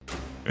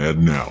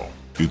And now,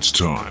 it's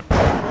time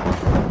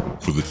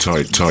for the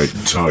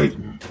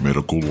Titan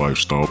Medical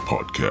Lifestyle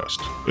Podcast.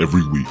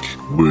 Every week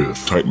with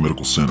Titan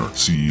Medical Center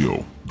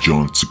CEO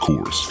John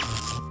Sikoris.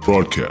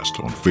 Broadcast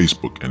on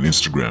Facebook and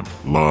Instagram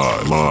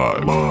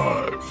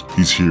live.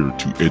 He's here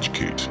to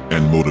educate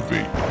and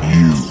motivate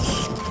you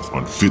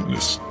on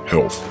fitness,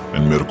 health,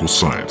 and medical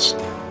science.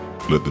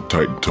 Let the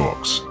Titan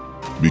Talks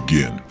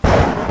begin.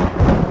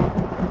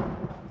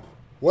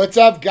 What's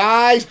up,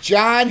 guys?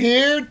 John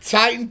here,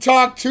 Titan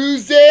Talk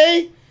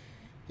Tuesday.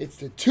 It's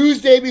the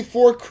Tuesday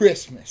before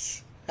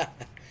Christmas.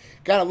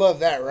 Gotta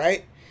love that,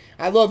 right?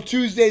 I love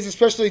Tuesdays,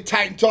 especially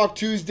Titan Talk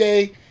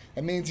Tuesday.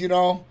 That means,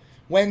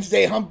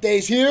 Wednesday hump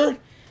day's here.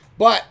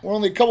 But we're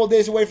only a couple of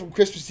days away from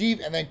Christmas Eve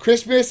and then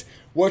Christmas,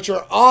 which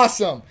are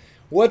awesome.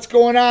 What's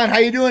going on? How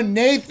you doing,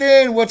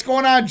 Nathan? What's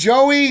going on,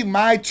 Joey?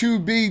 My two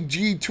big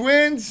G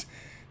twins.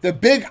 The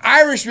Big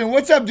Irishman.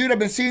 What's up, dude? I've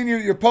been seeing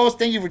your posts.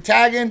 Thank you for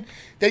tagging.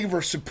 Thank you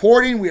for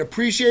supporting. We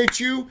appreciate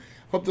you.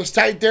 Hope those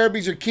Titan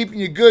therapies are keeping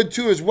you good,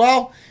 too, as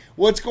well.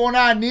 What's going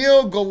on,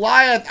 Neil?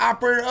 Goliath,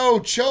 Operator O,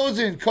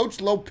 Chosen,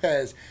 Coach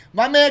Lopez.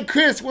 My man,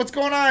 Chris, what's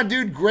going on,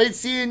 dude? Great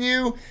seeing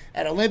you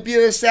at Olympia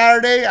this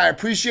Saturday. I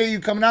appreciate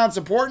you coming out and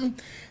supporting.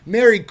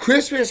 Merry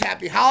Christmas.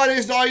 Happy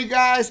holidays to all you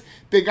guys.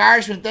 Big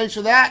Irishman, thanks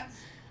for that.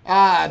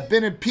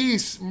 Been in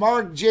peace.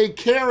 Mark J.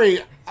 Carey.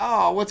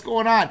 Oh, what's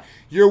going on?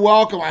 You're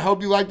welcome. I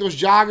hope you like those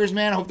joggers,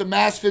 man. I hope the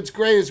mask fits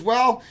great as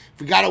well.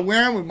 If we got to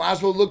wear them, we might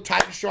as well look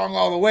tight and strong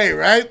all the way,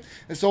 right?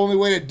 That's the only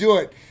way to do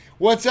it.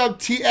 What's up,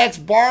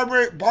 TX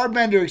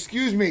Barbender,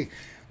 excuse me.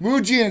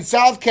 Muji and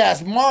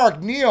Southcast,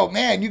 Mark, Neil,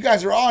 man, you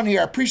guys are on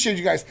here. I appreciate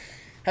you guys.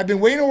 I've been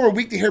waiting over a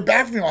week to hear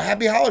back from you all.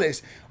 Happy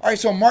holidays. All right,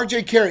 so Mark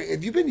J. Carey,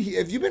 if you've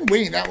been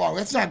waiting that long,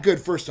 that's not good,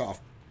 first off.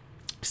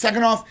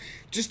 Second off,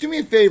 just do me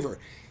a favor.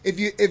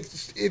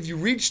 If you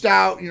reached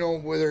out,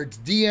 whether it's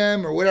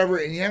DM or whatever,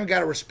 and you haven't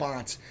got a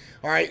response,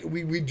 all right,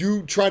 we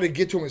do try to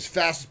get to them as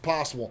fast as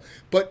possible.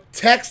 But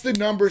text the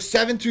number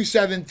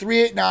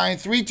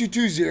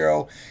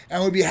 727-389-3220,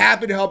 and we'll be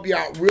happy to help you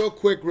out real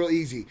quick, real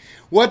easy.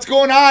 What's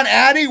going on,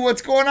 Addy?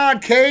 What's going on,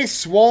 K?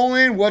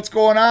 Swollen? What's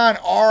going on,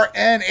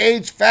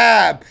 RNH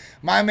Fab?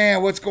 My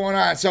man, what's going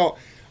on? So,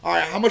 all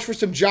right, how much for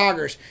some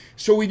joggers?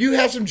 So we do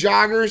have some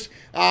joggers.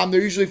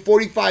 They're usually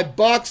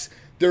 $45.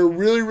 They're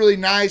really, really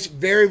nice,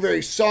 very,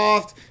 very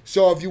soft.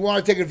 So if you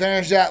want to take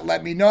advantage of that,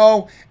 let me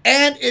know.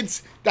 And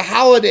it's the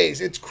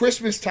holidays. It's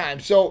Christmas time.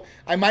 So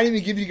I might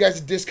even give you guys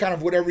a discount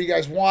of whatever you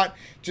guys want.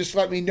 Just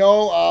let me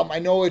know. I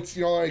know it's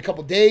only a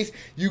couple days.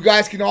 You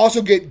guys can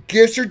also get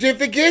gift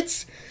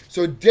certificates.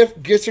 So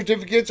gift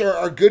certificates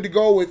are good to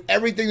go with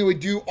everything that we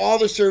do, all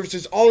the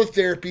services, all the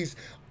therapies,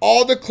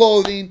 all the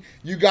clothing.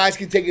 You guys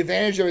can take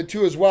advantage of it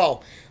too as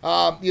well.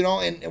 And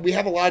we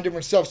have a lot of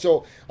different stuff.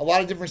 So a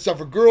lot of different stuff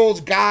for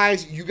girls,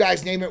 guys, you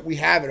guys name it, we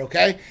have it,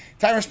 okay?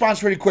 Time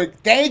response pretty quick.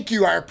 Thank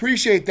you. I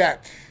appreciate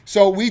that.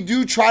 So we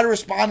do try to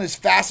respond as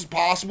fast as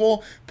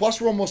possible. Plus,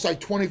 we're almost like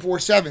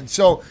 24/7.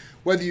 So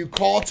whether you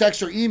call,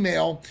 text, or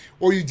email,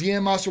 or you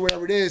DM us or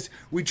whatever it is,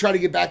 we try to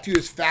get back to you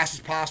as fast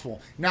as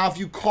possible. Now, if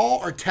you call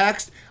or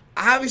text,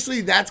 obviously,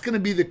 that's going to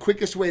be the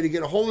quickest way to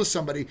get a hold of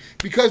somebody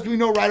because we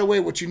know right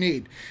away what you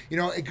need. We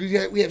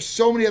have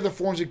so many other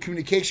forms of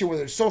communication,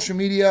 whether it's social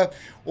media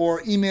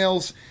or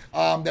emails,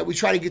 that we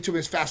try to get to them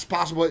as fast as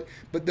possible.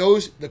 But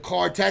the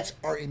call or text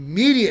are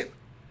immediate.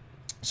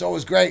 So it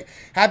was great.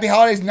 Happy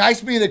holidays.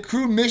 Nice meeting the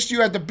crew. Missed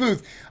you at the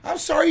booth. I'm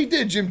sorry you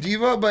did, Jim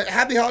Diva, but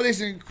happy holidays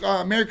and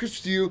Merry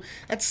Christmas to you.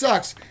 That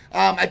sucks.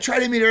 I try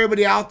to meet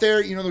everybody out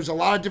there. There's a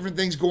lot of different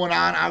things going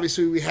on.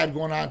 Obviously, we had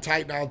going on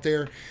Titan out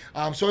there.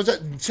 So it's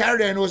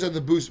Saturday, I know I was at the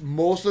booth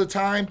most of the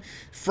time.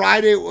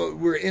 Friday,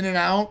 we're in and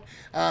out.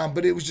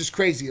 But it was just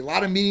crazy. A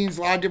lot of meetings,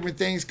 a lot of different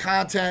things,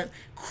 content,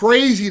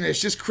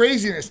 just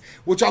craziness,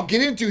 which I'll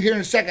get into here in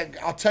a second.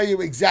 I'll tell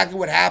you exactly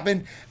what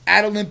happened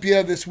at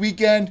Olympia this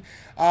weekend.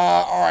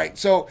 All right,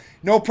 so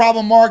no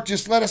problem, Mark.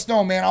 Just let us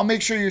know, man. I'll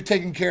make sure you're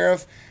taken care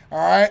of. All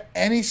right,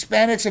 any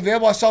spandex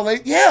available? I saw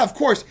yeah, of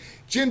course.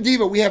 Jim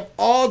Diva, we have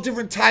all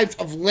different types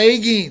of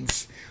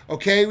leggings.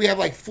 Okay, we have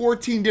like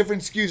 14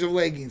 different SKUs of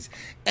leggings.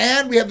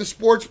 And we have the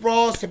sports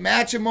bras to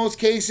match in most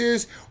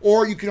cases,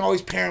 or you can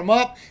always pair them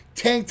up.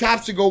 Tank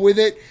tops to go with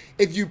it.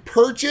 If you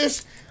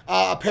purchase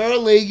a pair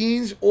of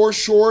leggings or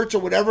shorts or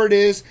whatever it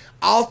is,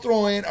 I'll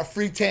throw in a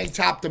free tank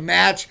top to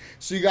match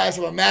so you guys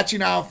have a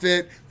matching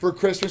outfit for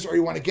Christmas or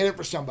you want to get it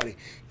for somebody.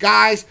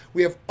 Guys,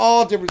 we have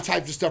all different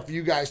types of stuff for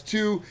you guys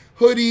too.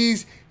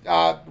 Hoodies,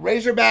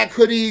 Razorback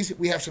hoodies.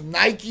 We have some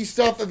Nike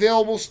stuff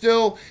available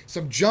still.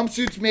 Some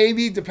jumpsuits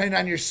maybe, depending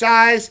on your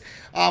size.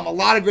 A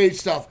lot of great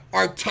stuff.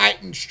 Our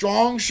Titan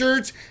Strong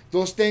shirts.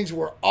 Those things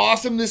were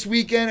awesome this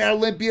weekend at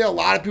Olympia. A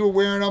lot of people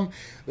wearing them.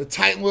 The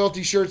Titan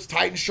Loyalty shirts,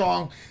 Titan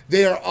Strong.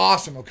 They are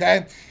awesome,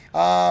 okay?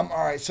 All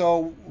right,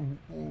 so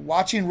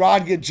watching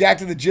Rod get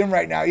jacked at the gym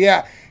right now.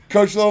 Yeah,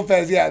 Coach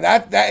Lopez, yeah,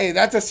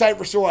 that's a sight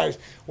for sore eyes.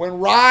 When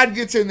Rod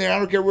gets in there, I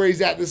don't care where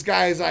he's at, this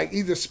guy is like,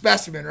 he's a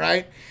specimen,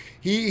 right?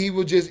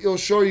 He'll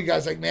show you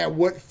guys like, man,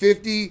 what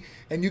 50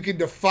 and you can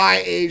defy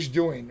age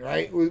doing,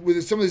 right?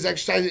 With some of these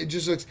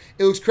exercises, it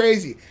looks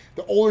crazy.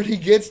 The older he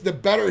gets, the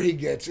better he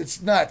gets.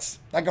 It's nuts,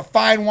 like a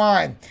fine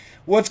wine.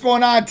 What's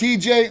going on,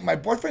 TJ? My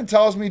boyfriend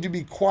tells me to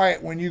be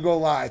quiet when you go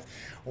live.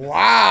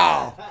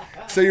 Wow.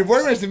 So your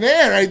boyfriend's the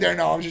man right there.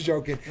 No, I'm just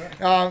joking.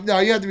 No,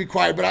 you have to be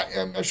quiet, but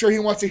I'm sure he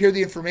wants to hear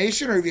the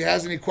information, or if he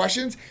has any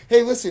questions.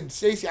 Hey, listen,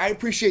 Stacy, I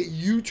appreciate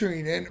you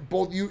tuning in,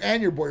 both you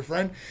and your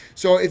boyfriend.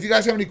 So if you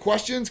guys have any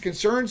questions,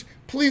 concerns,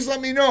 please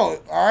let me know,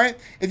 all right?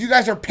 If you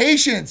guys are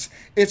patients,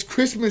 it's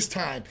Christmas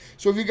time.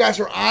 So if you guys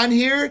are on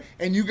here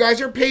and you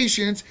guys are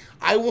patients,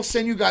 I will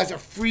send you guys a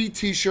free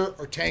t-shirt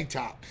or tank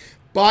top.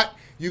 But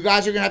you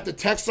guys are going to have to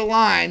text the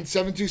line,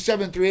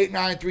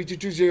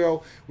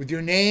 727-389-3220, with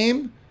your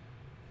name,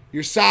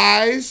 your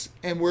size,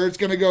 and where it's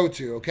going to go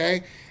to,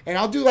 okay? And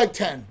I'll do like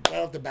 10 right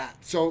off the bat.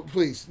 So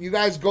please, you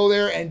guys go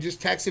there and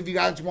just text if you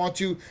guys want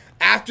to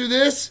after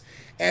this,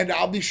 and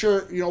I'll be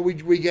sure,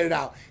 we get it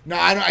out.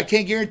 Now, I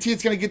can't guarantee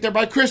it's going to get there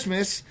by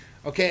Christmas,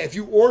 okay? If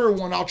you order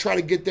one, I'll try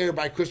to get there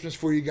by Christmas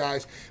for you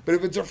guys. But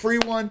if it's a free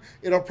one,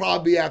 it'll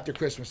probably be after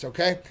Christmas,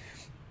 okay?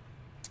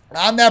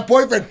 I'm that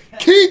boyfriend.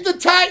 Keith the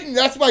Titan.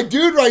 That's my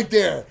dude right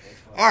there.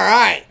 All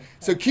right.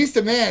 So Keith's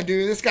the man,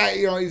 dude. This guy,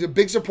 he's a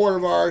big supporter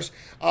of ours.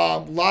 A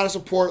lot of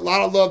support, a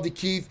lot of love to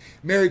Keith.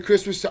 Merry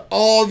Christmas to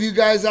all of you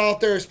guys out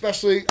there,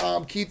 especially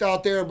Keith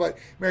out there, but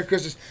Merry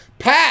Christmas.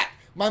 Pat,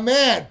 my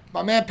man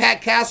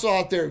Pat Castle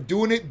out there,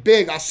 doing it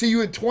big. I'll see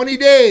you in 20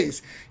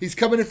 days. He's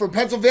coming in from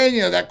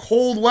Pennsylvania, that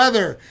cold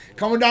weather,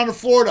 coming down to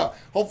Florida.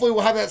 Hopefully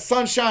we'll have that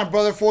sunshine,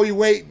 brother, for you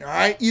waiting, all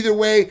right? Either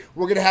way,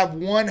 we're going to have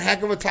one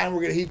heck of a time.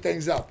 We're going to heat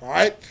things up, all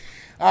right?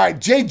 All right,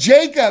 Jay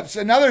Jacobs,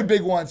 another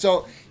big one.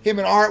 So him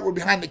and Art were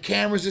behind the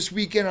cameras this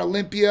weekend at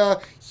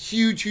Olympia.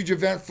 Huge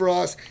event for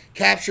us,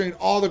 capturing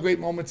all the great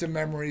moments and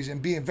memories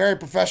and being very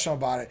professional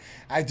about it.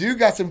 I do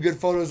got some good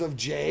photos of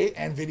Jay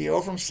and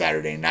video from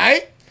Saturday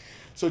night.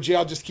 So, Jay,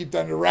 I'll just keep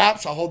that under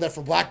wraps. I'll hold that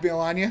for blackmail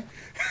on you.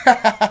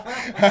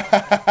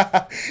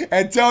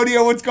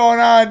 Antonio, what's going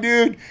on,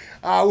 dude?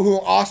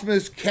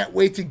 Awesomeness, can't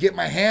wait to get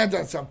my hands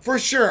on some. For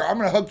sure, I'm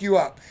going to hook you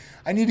up.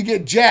 I need to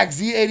get Jack,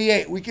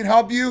 Z88. We can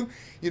help you,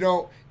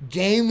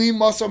 gain lean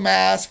muscle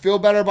mass, feel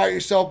better about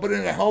yourself, but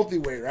in a healthy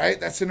way, right?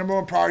 That's the number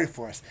one priority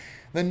for us.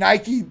 The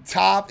Nike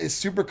top is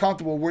super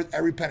comfortable, worth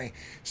every penny.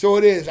 So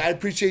it is. I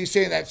appreciate you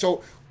saying that.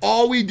 So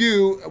all we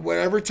do,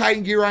 whatever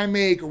Titan gear I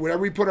make or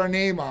whatever we put our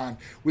name on,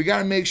 we got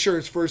to make sure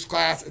it's first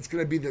class. It's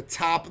going to be the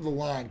top of the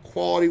line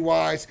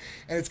quality-wise,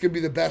 and it's going to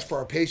be the best for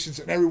our patients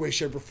in every way,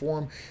 shape, or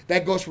form.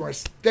 That goes from our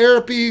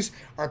therapies,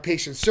 our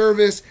patient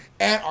service,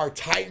 and our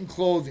Titan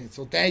clothing.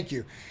 So thank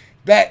you.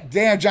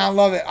 Damn, John,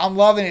 love it. I'm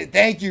loving it.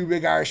 Thank you,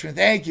 Big Irishman.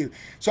 Thank you.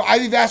 So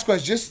Ivy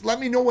Vasquez, just let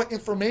me know what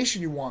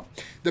information you want.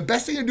 The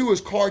best thing to do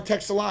is call or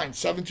text the line,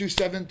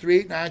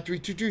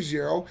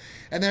 727-389-3220.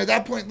 And then at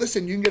that point,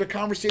 listen, you can get a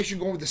conversation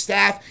going with the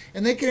staff,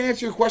 and they can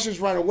answer your questions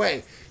right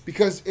away.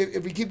 Because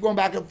if we keep going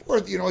back and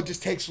forth, it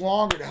just takes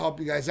longer to help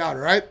you guys out,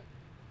 all right?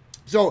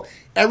 So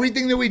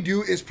everything that we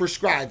do is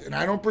prescribed, and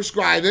I don't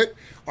prescribe it.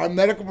 Our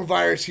medical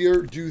providers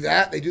here do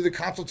that. They do the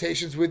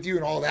consultations with you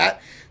and all that.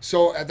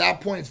 So at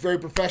that point, it's very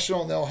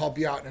professional, and they'll help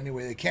you out in any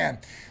way they can.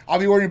 I'll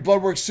be ordering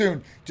blood work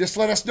soon. Just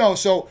let us know.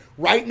 So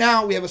right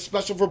now, we have a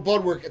special for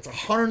blood work. It's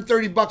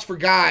 $130 for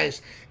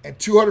guys and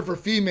 $200 for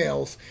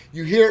females.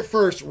 You hear it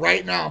first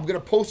right now. I'm going to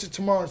post it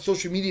tomorrow on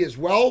social media as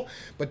well,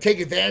 but take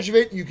advantage of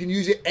it. You can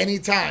use it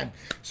anytime.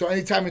 So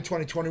anytime in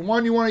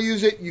 2021 you want to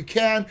use it, you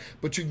can,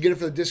 but you can get it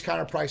for the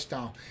discounted price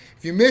now.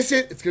 If you miss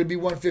it, it's going to be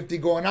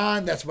 $150 going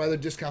on. That's my other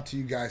discount to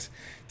you guys.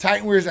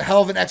 Titan Wear is a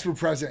hell of an expert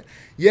present.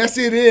 Yes,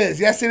 it is.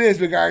 Yes, it is,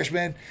 Big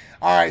Irishman.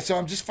 All right, so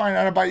I'm just finding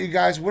out about you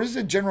guys. What is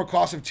the general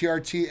cost of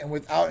TRT and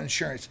without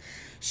insurance?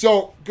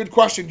 So, good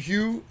question,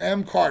 Hugh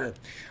M. Carter.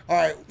 All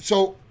right,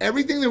 so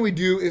everything that we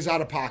do is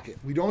out of pocket.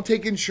 We don't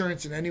take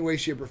insurance in any way,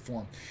 shape, or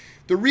form.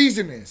 The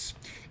reason is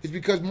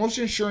because most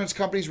insurance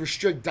companies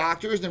restrict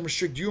doctors and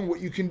restrict you on what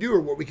you can do or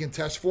what we can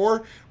test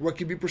for, what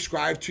can be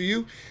prescribed to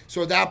you.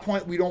 So at that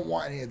point, we don't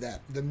want any of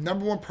that. The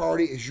number one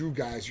priority is you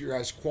guys, your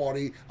guys'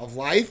 quality of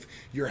life,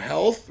 your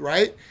health,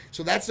 right?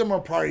 So that's the number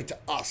one priority to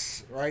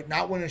us, right?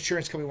 Not when an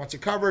insurance company wants to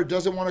cover,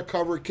 doesn't want to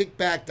cover,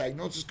 kickback,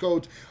 diagnosis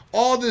codes,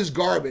 all this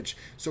garbage.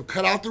 So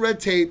cut out the red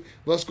tape.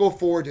 Let's go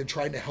forward and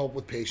try to help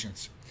with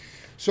patients.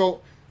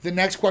 So the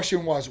next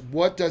question was,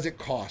 what does it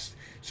cost?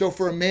 So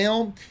for a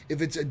male,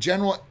 if it's a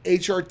general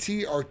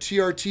HRT or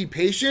TRT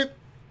patient,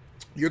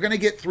 you're going to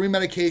get 3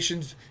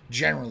 medications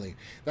generally.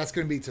 That's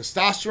going to be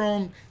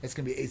testosterone, it's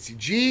going to be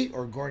HCG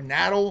or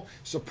gonadal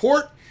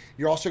support.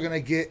 You're also going to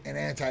get an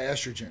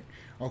anti-estrogen,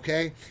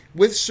 okay?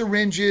 With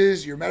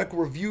syringes, your medical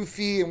review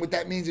fee, and what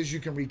that means is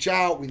you can reach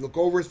out, we look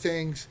over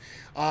things.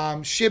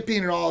 shipping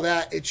and all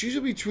that, it's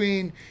usually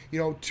between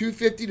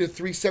 $250 to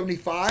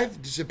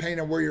 $375, just depending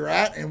on where you're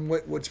at and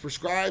what's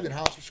prescribed and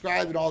how it's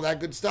prescribed and all that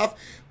good stuff.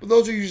 But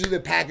those are usually the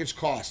package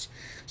costs.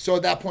 So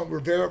at that point, we're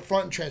very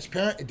upfront and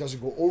transparent. It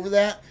doesn't go over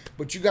that,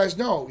 but you guys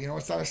know,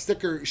 it's not a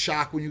sticker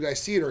shock when you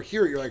guys see it or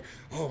hear it. You're like,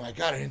 oh my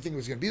God, I didn't think it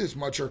was going to be this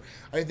much, or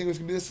I didn't think it was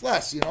going to be this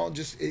less.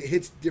 Just it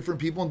hits different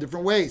people in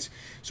different ways.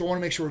 So I want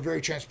to make sure we're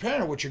very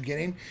transparent on what you're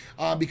getting,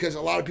 because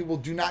a lot of people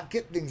do not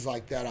get things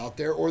like that out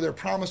there, or they're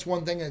promised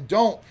one thing and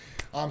don't.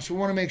 So we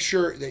want to make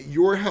sure that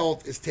your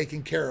health is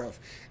taken care of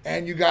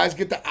and you guys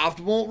get the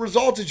optimal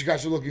results that you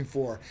guys are looking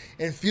for,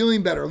 and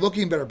feeling better,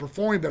 looking better,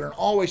 performing better in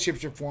all ways,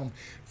 shapes, or form,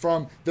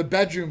 from the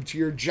bedroom to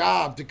your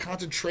job to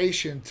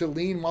concentration to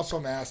lean muscle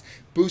mass,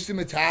 boosting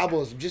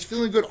metabolism, just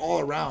feeling good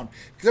all around.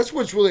 Because that's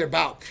what it's really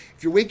about.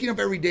 If you're waking up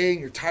every day and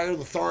you're tired,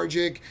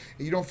 lethargic,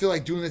 and you don't feel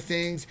like doing the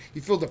things,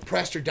 you feel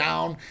depressed or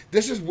down,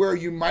 this is where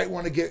you might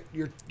want to get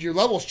your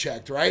levels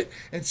checked, right?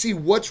 And see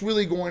what's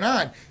really going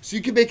on, so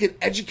you can make an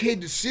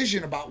educated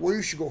decision about where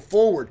you should go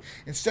forward,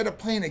 instead of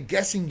playing a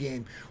guessing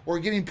game or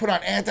getting put on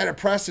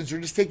antidepressants or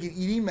just taking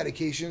ED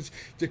medications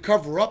to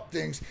cover up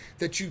things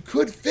that you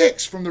could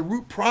fix from the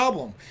root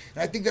problem.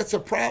 And I think that's a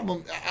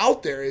problem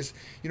out there is,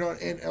 in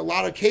a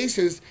lot of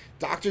cases,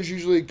 doctors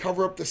usually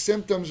cover up the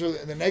symptoms or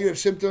the negative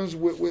symptoms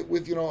with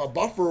a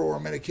buffer or a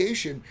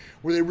medication,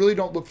 where they really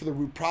don't look for the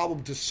root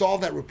problem to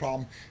solve that root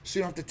problem, so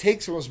you don't have to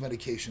take some of those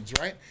medications,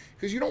 right?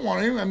 Because you don't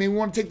want to. We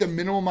want to take the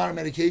minimal amount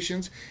of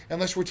medications,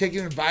 unless we're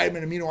taking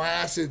vitamin, amino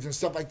acids, and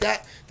stuff like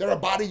that our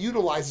body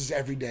utilizes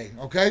every day,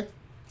 okay?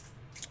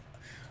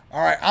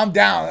 All right, I'm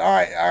down. All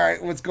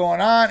right, what's going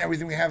on?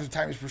 Everything we have at the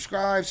time is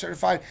prescribed,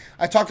 certified.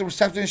 I talked to a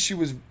receptionist. She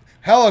was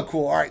hella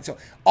cool. All right, so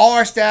all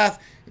our staff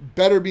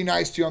better be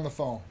nice to you on the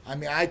phone.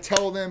 I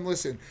tell them,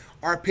 listen,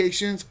 our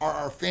patients are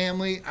our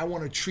family. I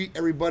want to treat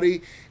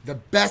everybody the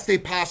best they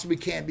possibly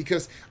can,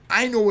 because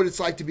I know what it's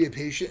like to be a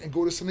patient and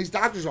go to some of these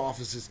doctors'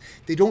 offices.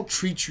 They don't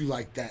treat you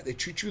like that. They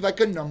treat you like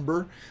a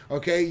number,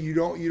 okay? You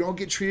don't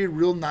get treated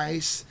real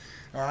nice,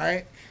 all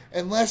right?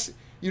 Unless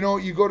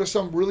you go to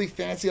some really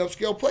fancy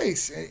upscale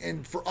place.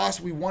 And for us,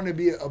 we want to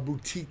be a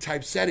boutique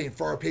type setting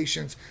for our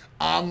patients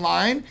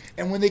online.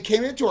 And when they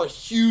came into our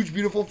huge,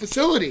 beautiful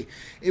facility,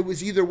 it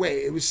was either way.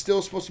 It was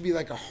still supposed to be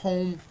like a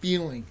home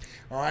feeling,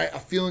 all right? A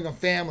feeling of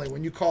family.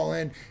 When you call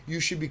in, you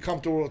should be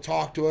comfortable to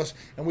talk to us,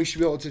 and we should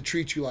be able to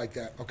treat you like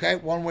that, okay?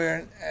 One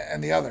way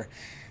and the other.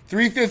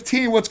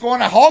 315, what's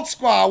going on? Hulk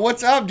Squad,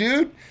 what's up,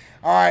 dude?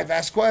 All right,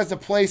 Vasquez, the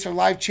place, a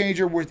life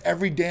changer worth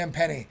every damn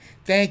penny.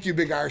 Thank you,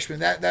 Big Irishman.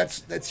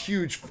 That's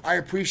huge. I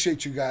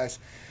appreciate you guys.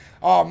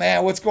 Oh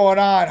man, what's going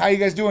on? How you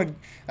guys doing?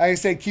 Like I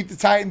said, keep the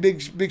Titan.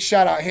 Big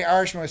shout out. Hey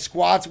Irishman,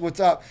 squats, what's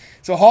up?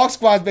 So Hawk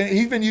Squad's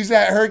he's been using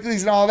that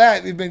Hercules and all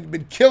that. They've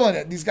been killing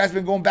it. These guys have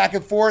been going back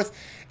and forth,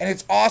 and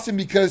it's awesome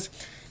because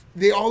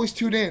they always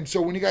tune in.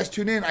 So when you guys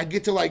tune in, I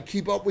get to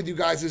keep up with you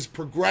guys'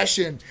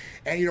 progression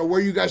and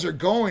where you guys are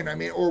going.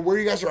 Or where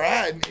you guys are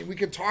at, and we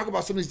can talk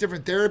about some of these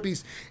different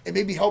therapies and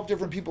maybe help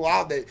different people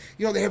out that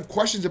they have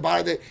questions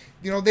about it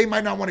that they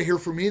might not want to hear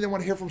from me. They want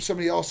to hear from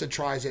somebody else that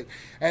tries it,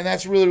 and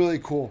that's really, really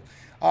cool.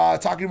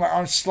 Talking about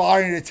arms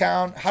slaughtering into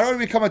town. How do I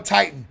become a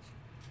Titan?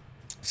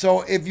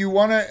 So if you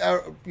want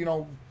to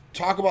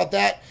talk about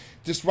that,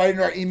 just write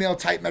into our email,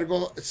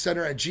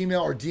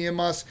 titanmedicalcenter@gmail.com, or DM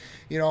us.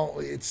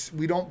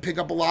 We don't pick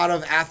up a lot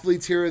of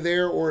athletes here or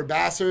there or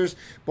ambassadors,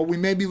 but we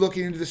may be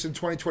looking into this in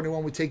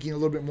 2021. We're taking a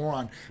little bit more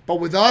on. But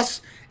with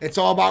us, it's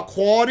all about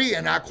quality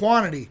and not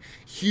quantity.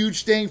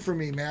 Huge thing for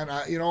me, man.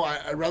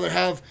 I'd rather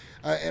have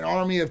an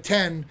army of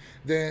 10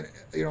 than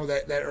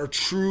that are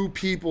true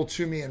people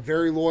to me and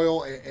very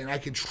loyal and I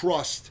can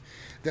trust,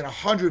 than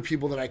 100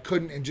 people that I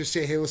couldn't, and just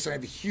say, hey, listen, I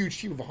have a huge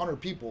team of 100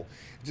 people.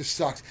 It just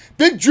sucks.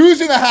 Big Drew's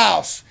in the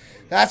house.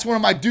 That's one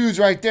of my dudes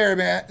right there,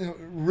 man.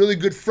 Really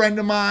good friend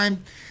of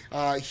mine.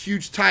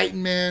 Huge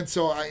Titan, man.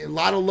 So a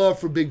lot of love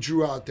for Big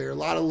Drew out there. A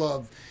lot of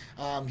love.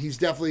 He's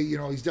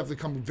definitely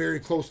come very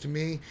close to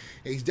me.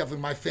 He's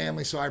definitely my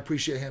family, so I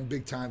appreciate him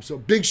big time. So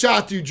big shout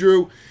out to you,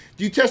 Drew.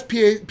 Do you test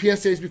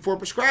PSAs before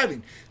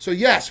prescribing? So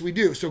yes, we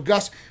do. So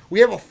Gus, we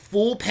have a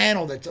full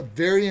panel that's a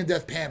very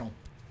in-depth panel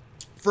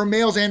for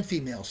males and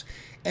females,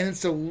 and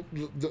it's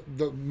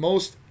the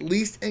most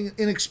least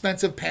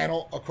inexpensive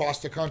panel across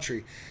the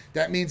country.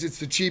 That means it's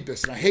the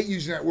cheapest, and I hate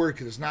using that word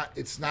because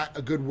it's not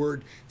a good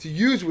word to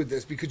use with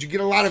this, because you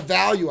get a lot of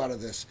value out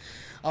of this,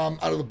 out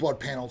of the blood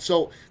panel.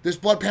 So this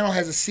blood panel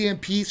has a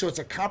CMP, so it's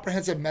a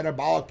comprehensive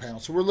metabolic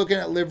panel. So we're looking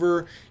at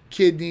liver,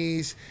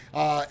 kidneys,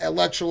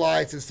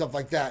 electrolytes, and stuff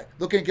like that.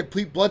 Looking at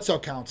complete blood cell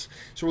counts.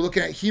 So we're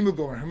looking at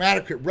hemoglobin,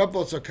 hematocrit, red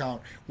blood cell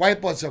count,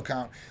 white blood cell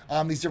count,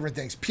 these different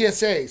things.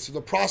 PSA, so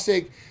the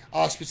prostate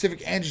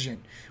specific antigen.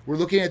 We're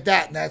looking at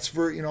that, and that's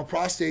for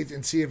prostate,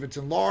 and see if it's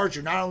enlarged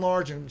or not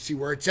enlarged, and see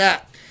where it's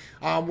at.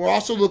 We're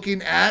also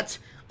looking at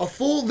a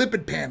full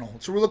lipid panel.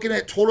 So we're looking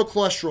at total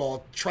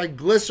cholesterol,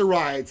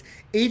 triglycerides,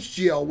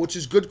 HDL, which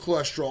is good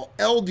cholesterol,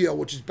 LDL,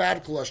 which is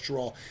bad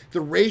cholesterol,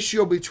 the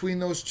ratio between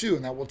those two,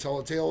 and that will tell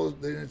a tale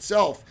in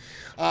itself.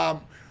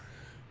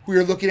 We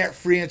are looking at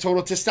free and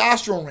total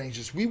testosterone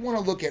ranges. We want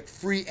to look at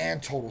free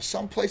and total.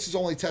 Some places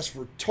only test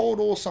for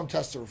total, some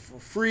test for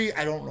free.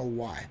 I don't know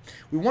why.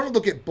 We want to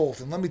look at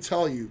both, and let me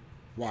tell you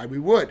why we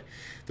would.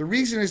 The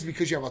reason is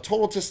because you have a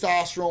total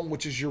testosterone,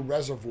 which is your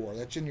reservoir,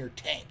 that's in your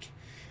tank.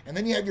 And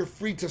then you have your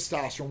free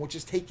testosterone, which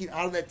is taking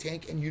out of that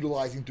tank and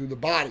utilizing through the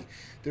body.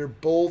 They're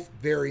both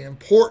very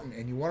important,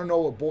 and you want to know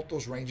what both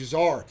those ranges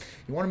are.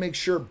 You want to make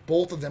sure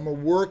both of them are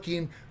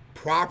working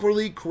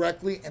properly,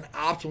 correctly, and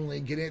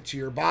optimally getting it to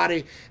your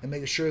body and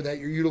making sure that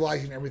you're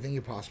utilizing everything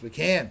you possibly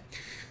can.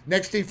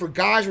 Next thing for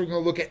guys, we're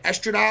going to look at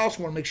estradiol. So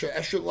we want to make sure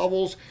estradiol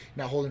levels,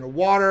 not holding the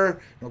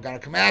water,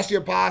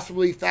 gynecomastia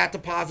possibly, fat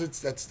deposits.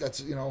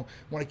 That's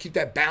want to keep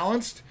that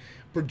balanced.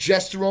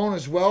 Progesterone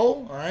as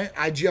well, all right?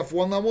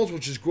 IGF-1 levels,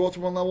 which is growth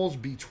hormone levels,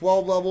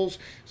 B12 levels.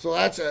 So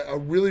that's a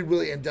really,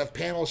 really in-depth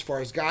panel as far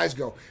as guys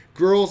go.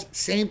 Girls,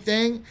 same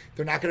thing.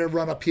 They're not going to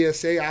run a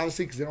PSA,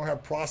 obviously, because they don't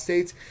have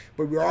prostates.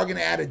 But we are going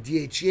to add a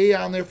DHEA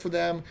on there for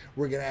them.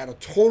 We're going to add a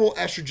total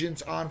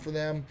estrogens on for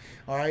them,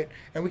 all right?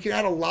 And we can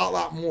add a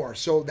lot more.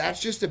 So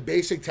that's just the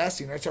basic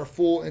testing. That's our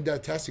full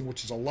in-depth testing,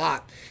 which is a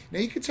lot. Now,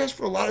 you can test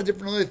for a lot of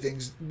different other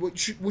things,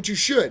 which you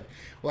should,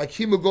 like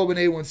hemoglobin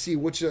A1C,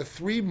 which is a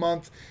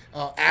 3-month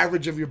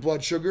average of your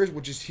blood sugars,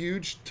 which is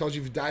huge. Tells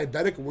you if you're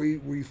diabetic or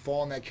where you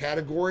fall in that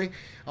category.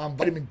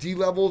 Vitamin D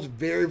levels,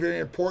 very, very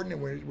important.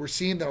 And we're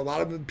seeing that a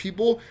lot of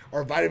people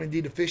are vitamin D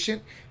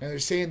deficient. And they're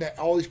saying that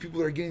all these people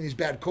that are getting these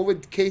bad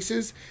COVID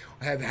cases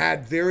have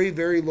had very,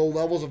 very low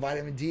levels of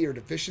vitamin D or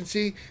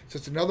deficiency. So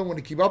it's another one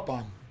to keep up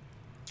on.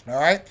 All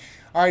right.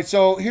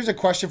 So here's a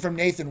question from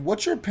Nathan.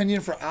 What's your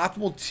opinion for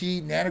optimal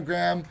T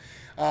nanogram?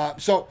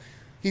 So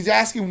he's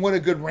asking what a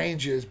good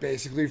range is,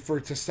 basically, for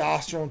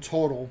testosterone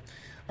total.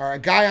 All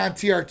right, guy on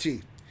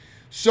TRT.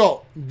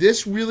 So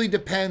this really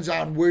depends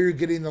on where you're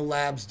getting the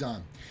labs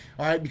done.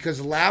 All right,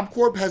 because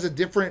LabCorp has a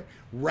different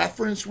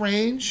reference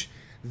range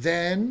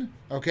than,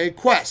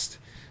 Quest.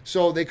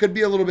 So they could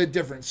be a little bit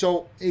different.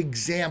 So an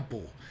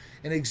example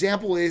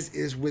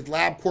is with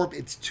LabCorp,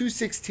 it's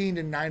 216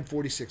 to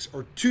 946,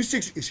 or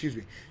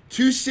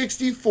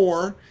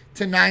 264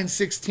 to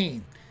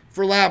 916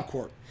 for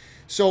LabCorp.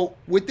 So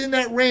within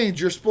that range,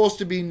 you're supposed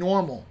to be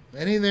normal.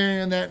 Anything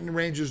in that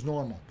range is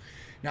normal.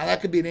 Now,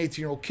 that could be an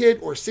 18-year-old kid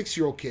or a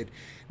 6-year-old kid.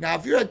 Now,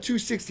 if you're at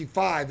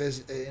 265 as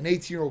an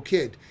 18-year-old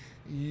kid,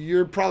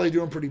 you're probably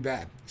doing pretty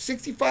bad.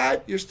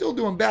 65, you're still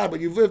doing bad, but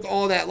you've lived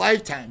all that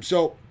lifetime.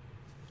 So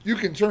you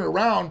can turn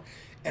around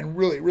and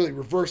really, really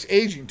reverse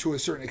aging to a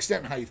certain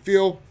extent, how you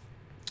feel,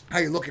 how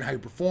you look, and how you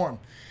perform.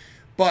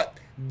 But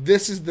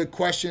this is the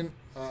question.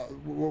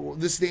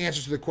 This is the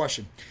answer to the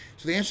question.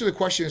 So the answer to the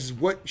question is,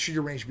 what should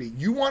your range be?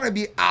 You want to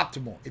be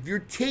optimal. If you're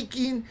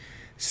taking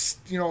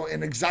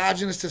an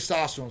exogenous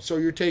testosterone, so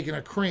you're taking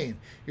a cream,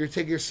 you're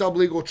taking a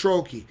sublingual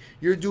troche,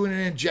 you're doing an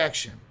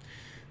injection.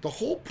 The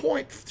whole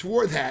point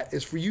for that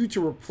is for you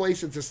to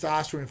replace the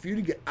testosterone, for you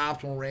to get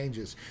optimal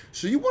ranges.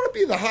 So you want to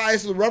be the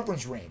highest of the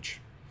reference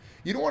range.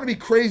 You don't want to be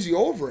crazy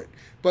over it.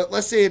 But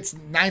let's say it's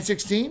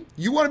 916.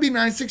 You want to be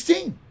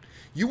 916.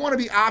 You want to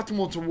be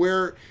optimal to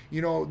where,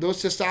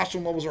 those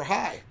testosterone levels are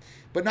high,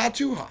 but not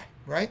too high,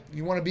 right?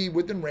 You want to be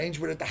within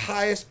range, but at the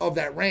highest of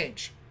that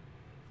range.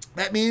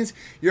 That means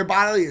your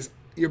body has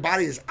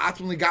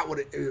optimally got what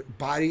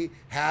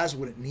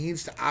it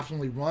needs to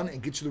optimally run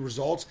and get you the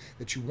results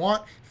that you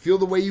want, feel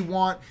the way you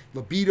want,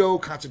 libido,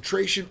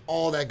 concentration,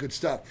 all that good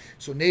stuff.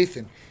 So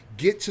Nathan,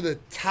 get to the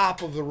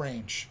top of the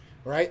range,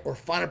 right? Or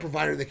find a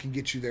provider that can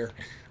get you there,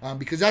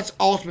 because that's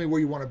ultimately where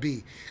you want to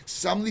be.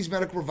 Some of these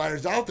medical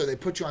providers out there, they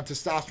put you on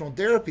testosterone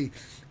therapy,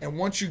 and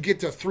once you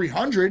get to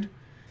 300,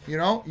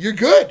 you're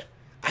good.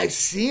 I've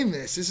seen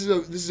this. This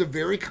is a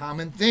very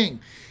common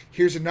thing.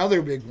 Here's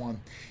another big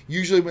one.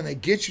 Usually when they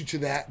get you to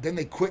that, then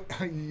they cut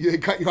you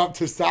off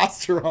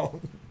testosterone.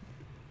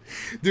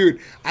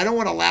 Dude, I don't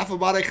want to laugh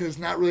about it because it's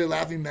not really a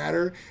laughing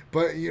matter,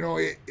 but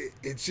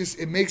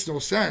it makes no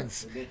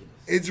sense.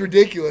 It's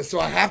ridiculous, so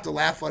I have to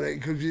laugh at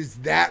it because it's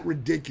that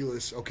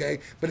ridiculous, okay?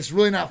 But it's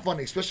really not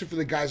funny, especially for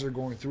the guys that are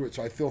going through it,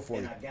 so I feel for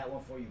you. And I got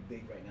one for you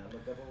big right now.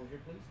 Look up over here,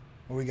 please.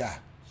 What we got?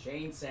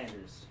 Shane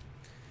Sanders.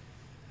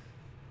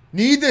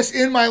 Need this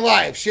in my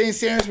life. Shane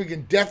Sanders, we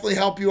can definitely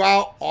help you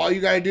out. All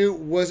you got to do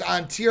was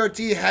on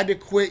TRT, had to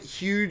quit,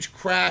 huge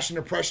crash and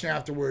depression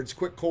afterwards.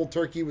 Quit cold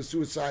turkey, was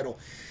suicidal.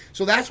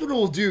 So that's what it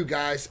will do,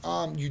 guys.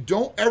 You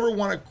don't ever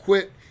want to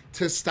quit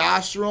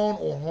testosterone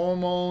or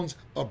hormones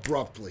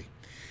abruptly.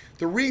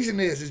 The reason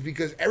is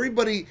because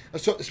everybody,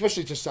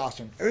 especially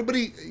testosterone,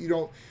 everybody,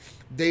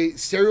 they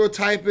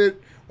stereotype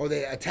it or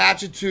they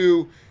attach it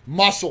to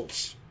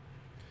muscles.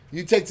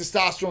 You take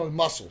testosterone and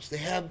muscles. They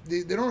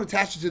don't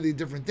attach it to the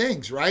different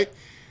things, right?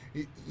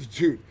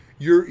 Dude,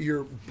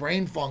 your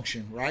brain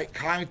function, right?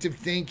 Cognitive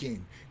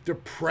thinking,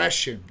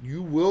 depression.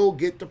 You will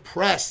get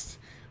depressed.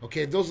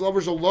 Okay, if those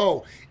levels are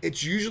low,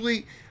 it's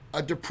usually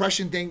a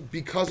depression thing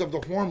because of the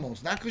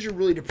hormones, not because you're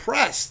really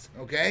depressed,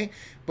 okay?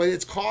 But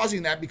it's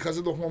causing that because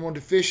of the hormone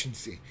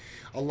deficiency.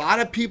 A lot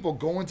of people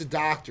go into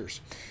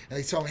doctors and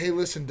they tell them, hey,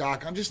 listen,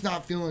 doc, I'm just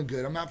not feeling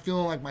good. I'm not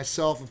feeling like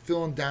myself. I'm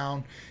feeling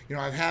down. You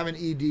know, I'm having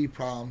ED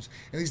problems.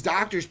 And these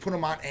doctors put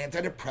them on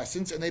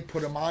antidepressants and they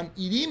put them on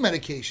ED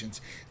medications.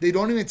 They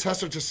don't even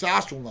test their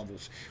testosterone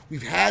levels.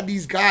 We've had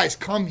these guys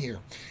come here,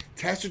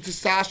 test their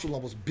testosterone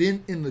levels,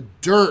 been in the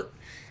dirt.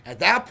 At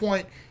that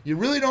point, you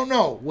really don't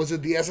know. Was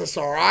it the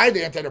SSRI, the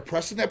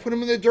antidepressant that put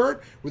them in the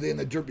dirt? Were they in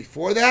the dirt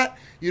before that?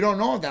 You don't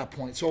know at that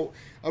point. So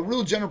a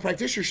real general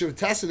practitioner should have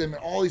tested them in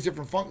all these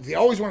different functions. They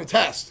always want to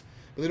test,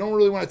 but they don't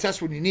really want to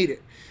test when you need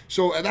it.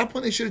 So at that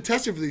point, they should have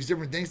tested for these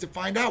different things to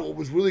find out what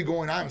was really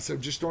going on instead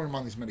of just throwing them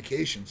on these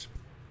medications.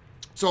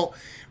 So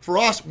for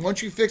us,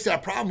 once you fix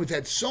that problem, we've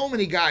had so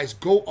many guys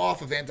go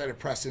off of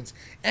antidepressants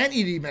and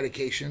ED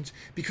medications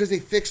because they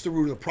fixed the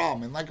root of the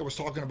problem. And like I was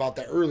talking about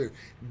that earlier,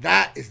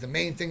 that is the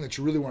main thing that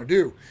you really want to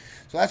do.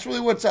 So that's really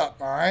what's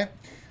up, all right?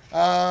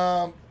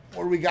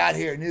 What do we got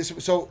here?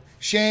 So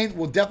Shane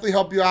will definitely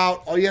help you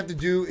out. All you have to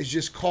do is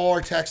just call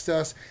or text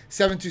us,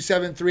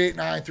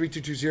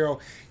 727-389-3220.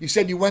 You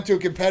said you went to a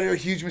competitor,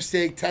 huge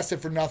mistake, tested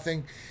for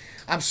nothing.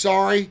 I'm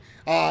sorry.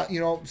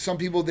 Some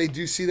people, they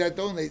do see that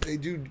though, and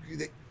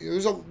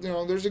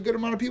there's a good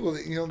amount of people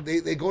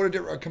that, they go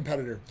to a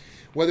competitor.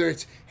 Whether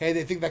it's, hey,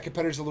 they think that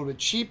competitor's a little bit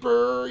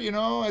cheaper,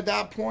 at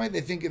that point.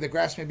 They think the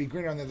grass may be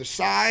greener on the other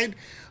side.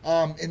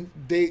 And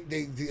they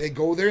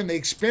go there and they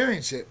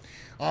experience it.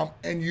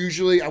 And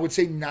usually, I would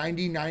say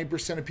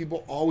 99% of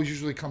people always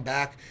usually come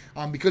back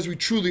because we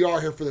truly are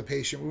here for the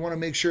patient. We want to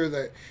make sure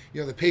that,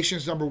 the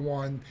patient's number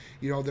one,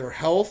 their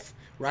health,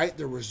 right?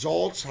 Their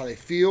results, how they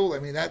feel. I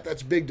mean,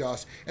 that's big to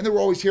us. And then we're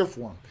always here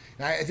for them.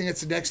 And I think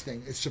that's the next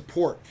thing. It's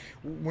support.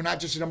 We're not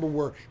just a number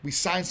where we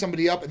sign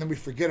somebody up and then we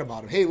forget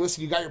about them. Hey,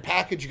 listen, you got your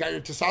package, you got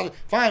your testosterone.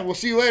 Fine, we'll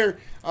see you later.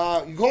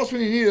 You call us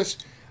when you need us.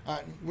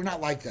 We're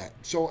not like that.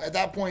 So at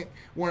that point,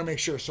 we want to make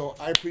sure. So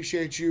I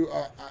appreciate you.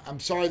 I'm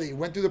sorry that you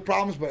went through the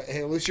problems, but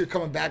hey, at least you're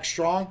coming back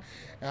strong,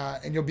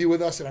 and you'll be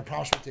with us, and I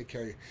promise we'll take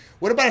care of you.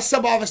 What about a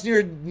sub office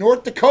near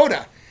North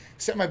Dakota?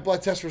 Sent my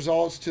blood test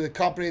results to the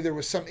company. There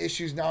was some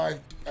issues. Now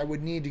I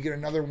would need to get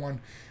another one,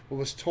 but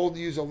was told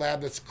to use a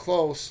lab that's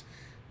close,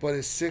 but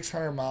is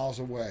 600 miles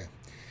away.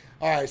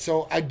 All right,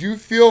 so I do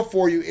feel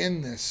for you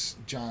in this,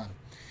 John.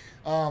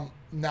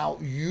 Now,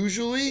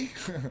 usually,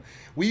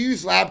 we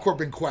use LabCorp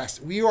and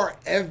Quest. We are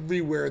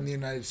everywhere in the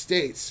United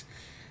States.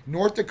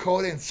 North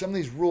Dakota and some of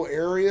these rural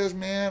areas,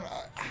 man,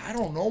 I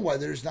don't know why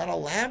there's not a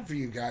lab for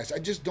you guys. I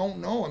just don't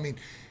know. I mean,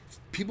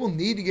 people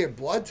need to get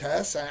blood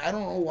tests. I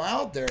don't know why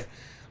out there.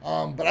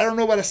 But I don't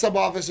know about a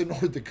sub-office in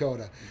North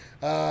Dakota.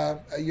 I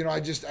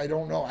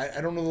don't know.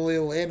 I don't know the lay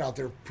of the land out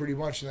there pretty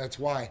much, and that's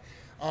why.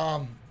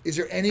 Is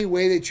there any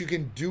way that you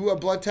can do a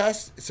blood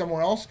test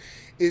somewhere else?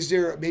 Is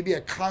there maybe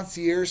a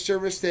concierge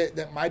service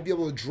that might be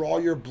able to draw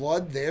your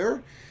blood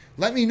there?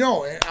 Let me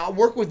know, and I'll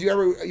work with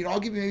you. I'll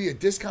give you maybe a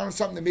discount on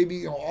something that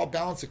maybe I'll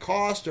balance the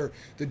cost or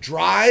the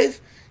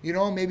drive.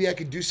 Maybe I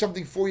could do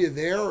something for you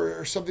there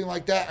or something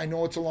like that. I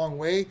know it's a long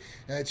way,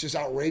 and it's just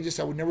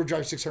outrageous. I would never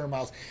drive 600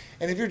 miles.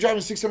 And if you're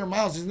driving 600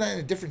 miles, isn't that in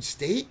a different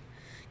state?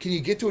 Can you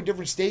get to a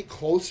different state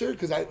closer?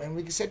 And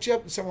we can set you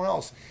up with someone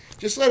else.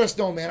 Just let us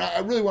know, man. I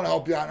really want to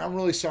help you out, and I'm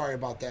really sorry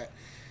about that.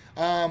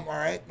 All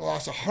right,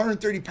 lost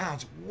 130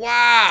 pounds.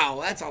 Wow,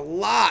 that's a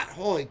lot.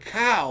 Holy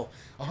cow.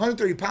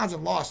 130 pounds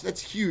and lost.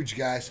 That's huge,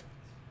 guys.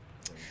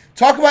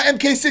 Talk about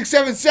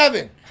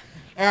MK677.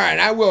 All right,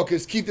 I will,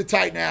 because Keith the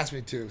Titan asked me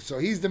to. So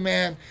he's the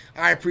man.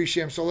 I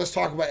appreciate him. So let's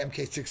talk about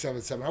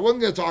MK677. I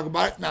wasn't going to talk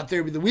about it, not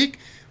Therapy of the Week.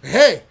 But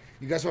hey,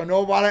 you guys want to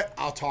know about it?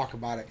 I'll talk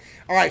about it.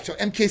 All right, so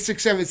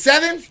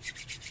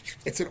MK677,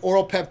 it's an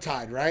oral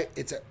peptide, right?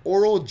 It's an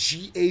oral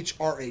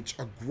GHRH,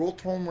 a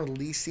growth hormone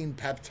releasing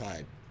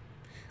peptide.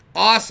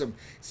 Awesome.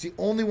 It's the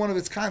only one of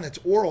its kind that's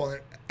oral, and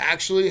it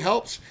actually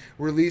helps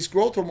release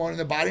growth hormone in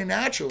the body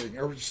naturally,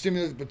 or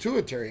stimulate the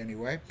pituitary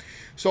anyway.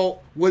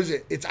 So what is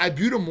it? It's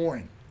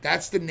ibutamorin.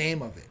 That's the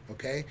name of it,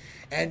 okay?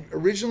 And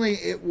originally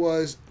it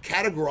was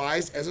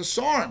categorized as a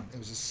SARM. It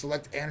was a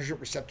select androgen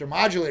receptor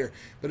modulator,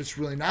 but it's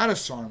really not a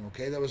SARM,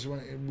 okay? That was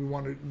when we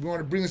want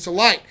to bring this to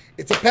light.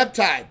 It's a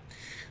peptide.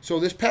 So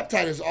this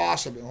peptide is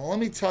awesome, and let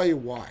me tell you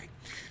why.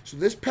 So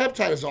this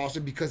peptide is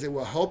awesome because it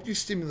will help you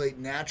stimulate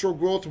natural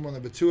growth hormone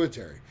in the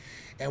pituitary.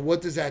 And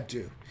what does that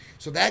do?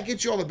 So that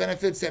gets you all the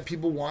benefits that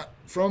people want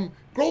from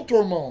growth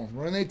hormone.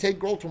 When they take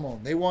growth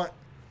hormone, they want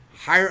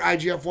higher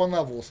IGF-1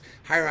 levels.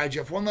 Higher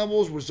IGF-1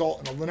 levels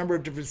result in a number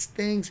of different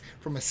things,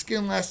 from a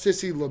skin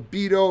elasticity,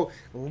 libido,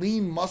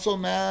 lean muscle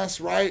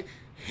mass, right?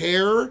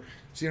 Hair,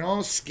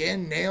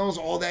 skin, nails,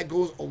 all that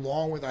goes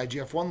along with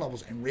IGF-1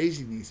 levels and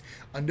raising these.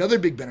 Another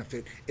big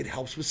benefit, it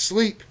helps with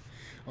sleep.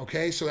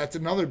 Okay, so that's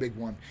another big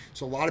one.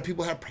 So a lot of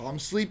people have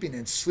problems sleeping,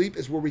 and sleep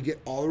is where we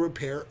get all the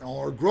repair and all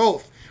our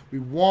growth. We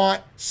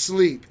want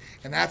sleep,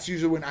 and that's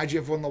usually when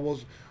IGF-1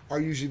 levels are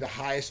usually the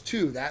highest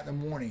too, that in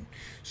the morning.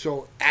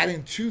 So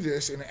adding to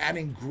this and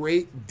adding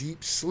great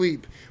deep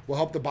sleep will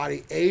help the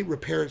body, A,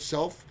 repair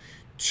itself,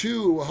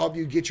 2, it will help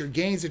you get your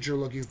gains that you're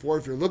looking for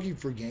if you're looking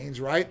for gains,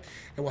 right?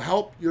 It will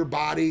help your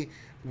body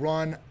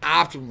run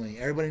optimally.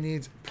 Everybody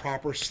needs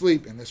proper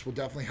sleep, and this will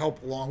definitely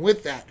help along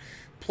with that.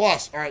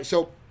 Plus, all right,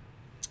 so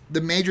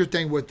the major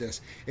thing with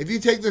this, if you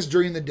take this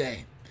during the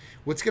day,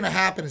 what's going to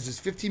happen is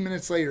 15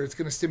 minutes later, it's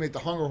going to stimulate the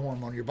hunger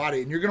hormone in your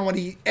body, and you're going to want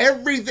to eat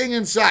everything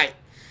in sight.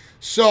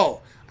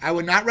 So I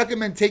would not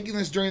recommend taking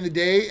this during the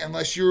day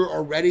unless you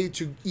are ready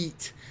to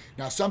eat.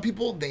 Now, some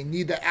people, they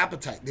need that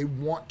appetite. They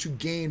want to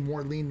gain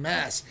more lean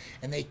mass,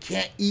 and they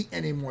can't eat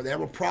anymore. They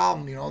have a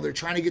problem. They're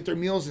trying to get their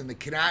meals in. They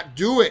cannot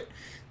do it.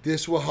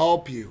 This will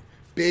help you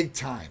big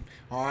time.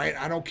 All right?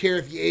 I don't care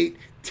if you ate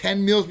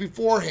 10 meals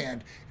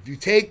beforehand. If you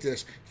take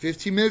this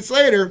 15 minutes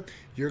later,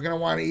 you're going to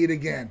want to eat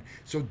again.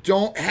 So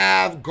don't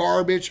have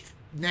garbage,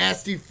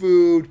 nasty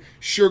food,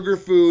 sugar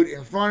food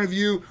in front of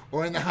you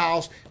or in the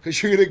house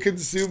because you're going to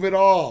consume it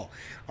all.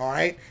 All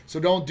right? So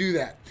don't do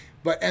that.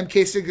 But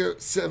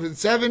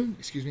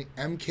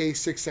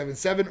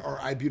MK677 or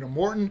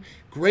ibutamoren,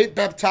 great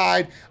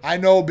peptide. I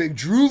know Big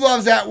Drew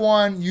loves that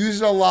one,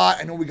 uses it a lot.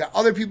 I know we got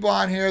other people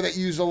on here that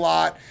use a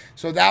lot.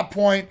 So at that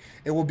point,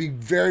 it will be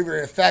very,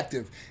 very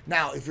effective.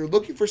 Now, if you're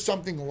looking for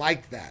something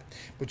like that,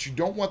 but you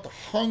don't want the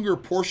hunger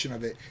portion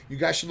of it, you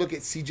guys should look at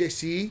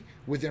CJC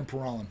with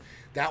Imperalin.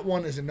 That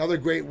one is another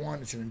great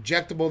one. It's an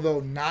injectable, though,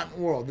 not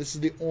an oral. This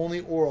is the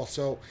only oral.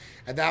 So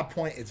at that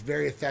point, it's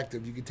very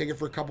effective. You can take it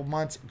for a couple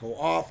months, go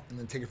off, and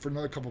then take it for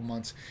another couple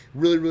months.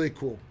 Really, really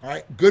cool. All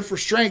right. Good for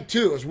strength,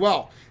 too, as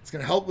well. It's going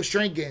to help with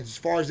strength gains as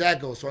far as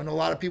that goes. So I know a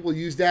lot of people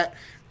use that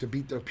to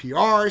beat their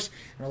PRs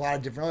and a lot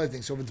of different other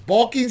things. So if it's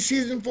bulking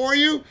season for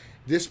you,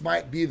 this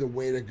might be the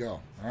way to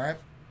go. All right.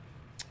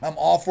 I'm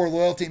all for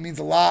loyalty. It means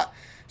a lot,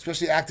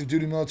 especially active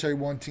duty military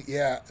one.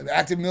 Yeah, the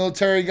active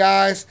military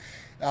guys.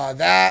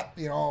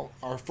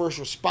 Our first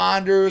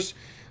responders,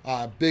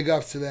 big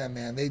ups to them,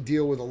 man. They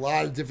deal with a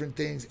lot of different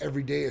things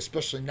every day,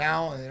 especially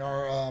now in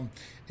our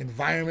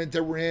environment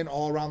that we're in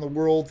all around the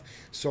world.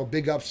 So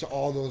big ups to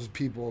all those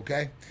people,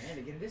 okay? And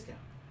they get a discount.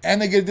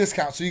 And they get a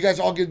discount. So you guys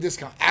all get a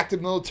discount.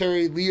 Active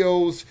military,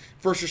 Leos,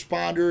 first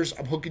responders,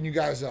 I'm hooking you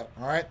guys up,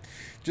 all right?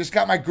 Just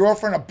got my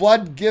girlfriend a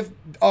blood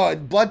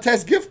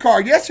test gift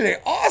card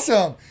yesterday.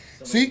 Awesome.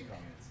 See?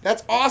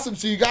 That's awesome.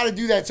 So you got to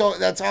do that. So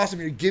that's awesome.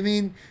 You're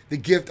giving the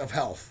gift of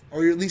health,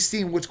 or you're at least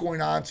seeing what's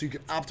going on so you can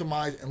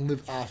optimize and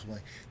live optimally.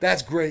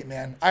 That's great,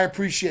 man. I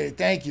appreciate it.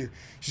 Thank you.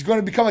 She's going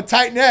to become a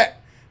tight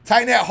net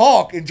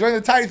Hulk and join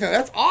the Titan family.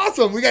 That's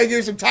awesome. We got to give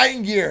her some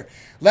Titan gear.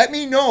 Let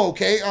me know,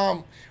 okay?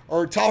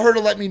 Or tell her to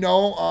let me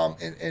know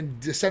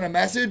and to send a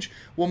message.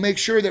 We'll make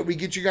sure that we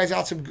get you guys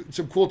out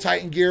some cool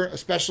Titan gear,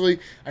 especially.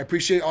 I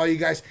appreciate all you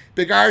guys.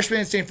 Big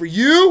Irishman, same for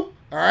you.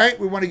 All right,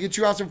 we want to get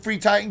you out some free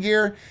Titan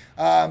gear.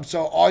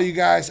 So all you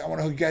guys, I want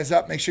to hook you guys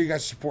up. Make sure you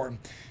guys support him.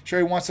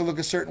 Sherry wants to look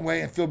a certain way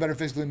and feel better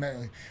physically and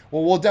mentally.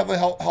 Well, we'll definitely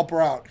help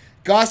her out.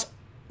 Gus,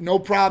 no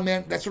problem,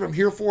 man. That's what I'm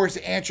here for, is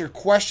to answer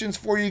questions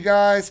for you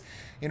guys.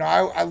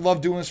 I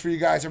love doing this for you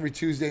guys every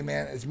Tuesday,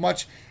 man. As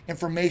much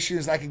information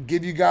as I can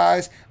give you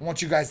guys. I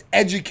want you guys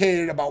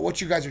educated about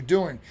what you guys are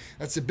doing.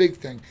 That's the big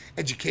thing,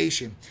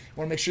 education. I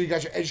want to make sure you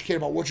guys are educated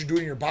about what you're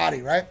doing in your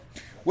body, right?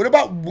 What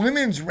about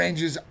women's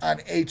ranges on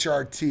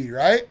HRT,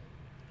 right?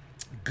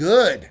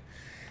 Good.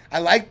 I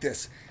like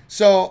this.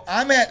 So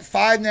I'm at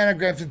 5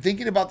 nanograms and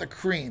thinking about the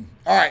cream.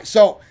 All right,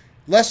 so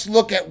let's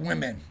look at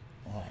women.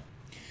 All right.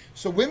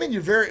 So women,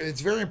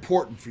 it's very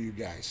important for you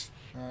guys.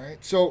 All right.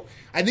 So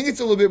I think it's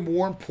a little bit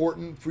more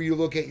important for you to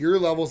look at your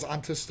levels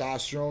on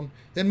testosterone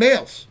than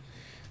males.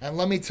 And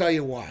let me tell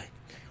you why.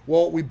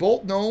 Well, we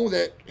both know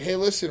that, hey,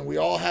 listen, we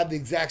all have the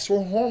exact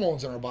same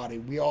hormones in our body.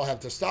 We all have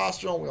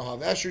testosterone. We all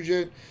have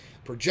estrogen,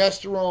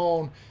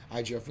 progesterone,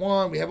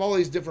 IGF-1. We have all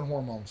these different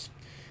hormones.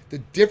 The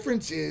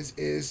difference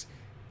is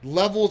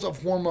levels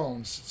of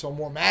hormones. So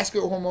more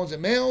masculine hormones in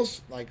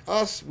males, like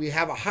us, we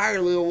have a higher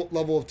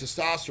level of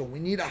testosterone. We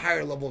need a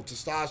higher level of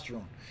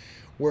testosterone.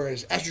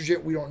 Whereas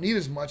estrogen, we don't need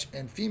as much.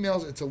 And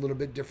females, it's a little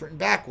bit different and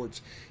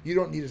backwards. You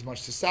don't need as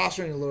much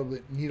testosterone.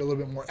 You need a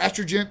little bit more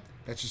estrogen.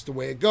 That's just the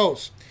way it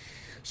goes.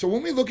 So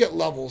when we look at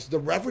levels, the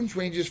reference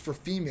ranges for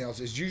females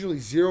is usually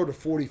 0 to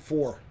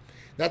 44.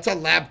 That's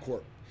on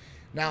LabCorp.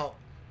 Now,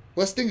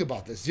 let's think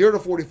about this, 0 to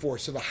 44.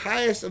 So the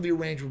highest of your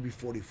range would be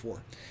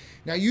 44.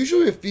 Now,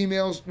 usually with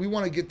females, we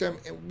want to get them,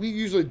 we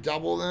usually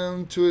double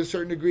them to a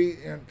certain degree.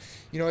 And,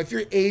 if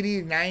you're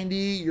 80, 90,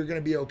 you're going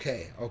to be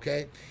okay?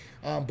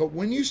 But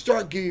when you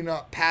start getting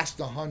up past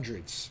the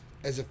hundreds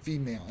as a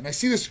female, and I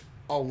see this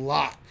a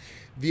lot,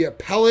 via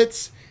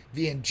pellets,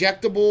 the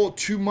injectable,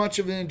 too much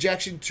of an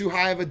injection, too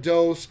high of a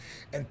dose,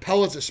 and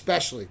pellets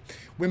especially.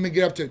 Women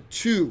get up to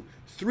 200,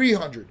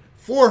 300,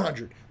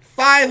 400,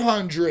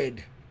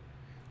 500.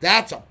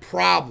 That's a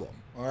problem,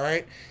 all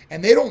right?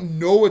 And they don't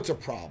know it's a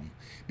problem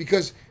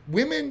because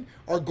women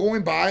are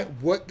going by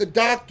what the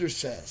doctor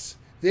says.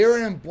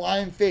 They're in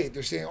blind faith.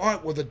 They're saying, all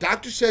right, well, the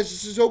doctor says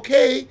this is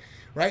okay,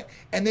 right?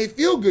 And they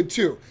feel good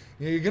too.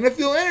 You're going to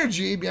feel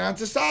energy beyond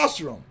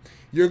testosterone.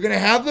 You're going to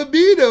have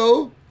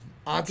libido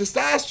on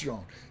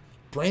testosterone.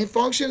 Brain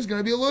function is going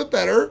to be a little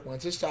better when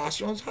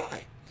testosterone's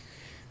high.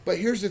 But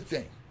here's the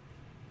thing.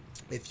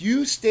 If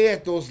you stay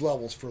at those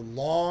levels for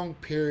long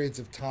periods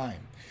of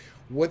time,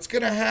 what's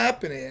going to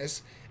happen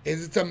is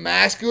it's a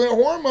masculine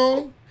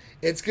hormone.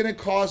 It's going to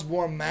cause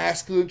more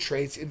masculine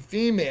traits in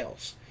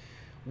females.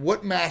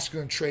 What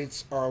masculine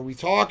traits are we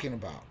talking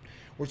about?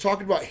 We're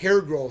talking about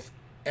hair growth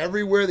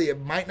everywhere that you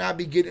might not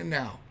be getting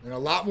now, and a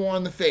lot more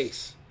on the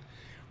face.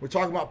 We're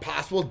talking about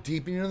possible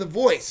deepening of the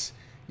voice.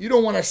 You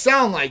don't want to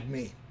sound like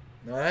me,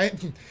 all right?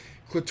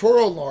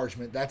 Clitoral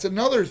enlargement, that's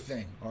another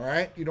thing, all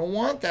right? You don't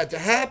want that to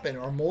happen,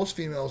 or most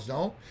females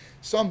don't.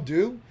 Some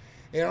do.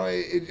 You know,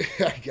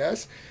 I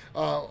guess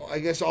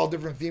all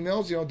different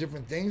females,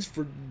 different things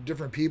for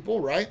different people,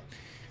 right?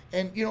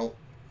 And,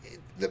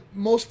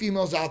 most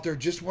females out there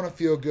just want to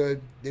feel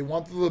good. They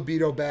want the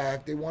libido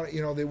back. They want,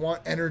 they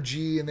want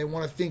energy, and they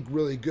want to think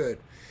really good.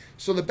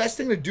 So the best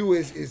thing to do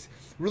is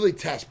really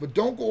test, but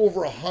don't go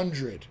over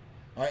 100.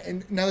 All right,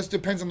 and now this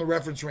depends on the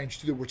reference range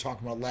too that we're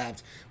talking about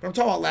labs. But I'm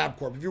talking about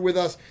LabCorp. If you're with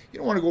us, you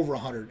don't want to go over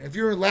 100. If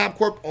you're in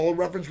LabCorp, all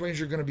reference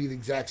ranges are going to be the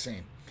exact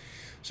same.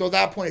 So at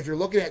that point, if you're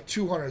looking at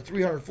 200,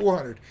 300,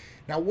 400,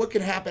 now what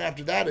can happen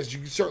after that is you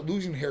can start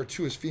losing hair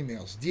too as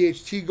females.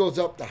 DHT goes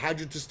up, the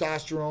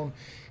hydrotestosterone,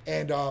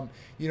 and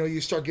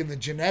you start getting the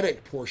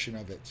genetic portion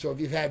of it. So if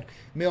you've had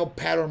male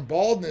pattern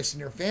baldness in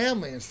your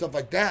family and stuff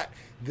like that,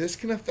 this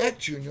can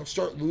affect you, and you'll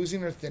start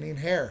losing or thinning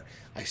hair.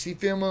 I see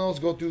females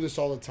go through this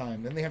all the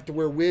time. Then they have to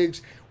wear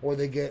wigs, or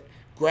they get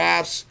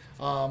grafts,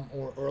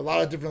 or a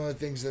lot of different other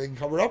things that they can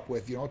cover it up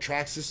with,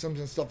 track systems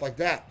and stuff like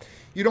that.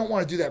 You don't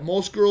want to do that.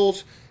 Most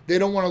girls, they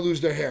don't want to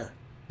lose their hair.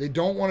 They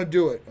don't want to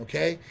do it,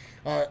 okay?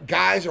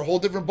 Guys are a whole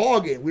different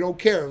ballgame. We don't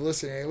care.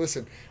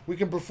 Listen, we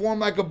can perform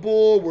like a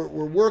bull.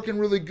 We're working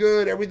really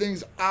good.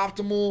 Everything's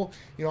optimal.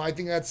 I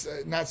think that's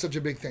not such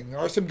a big thing. There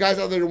are some guys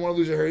out there that don't want to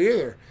lose their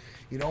hair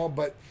either,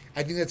 but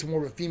I think that's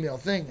more of a female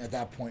thing at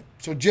that point.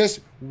 So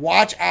just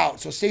watch out.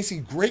 So Stacy,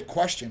 great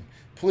question.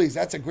 Please,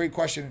 that's a great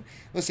question.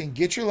 Listen,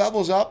 get your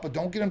levels up, but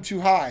don't get them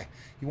too high.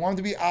 You want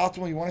them to be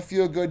optimal. You want to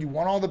feel good. You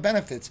want all the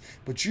benefits,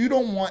 but you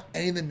don't want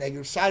any of the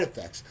negative side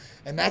effects.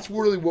 And that's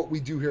really what we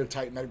do here at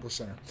Titan Medical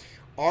Center.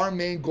 Our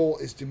main goal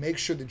is to make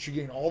sure that you're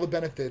getting all the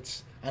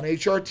benefits on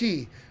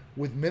HRT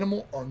with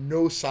minimal or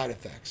no side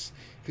effects.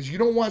 Because you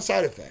don't want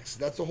side effects.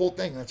 That's the whole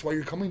thing. That's why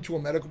you're coming to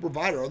a medical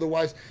provider.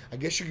 Otherwise, I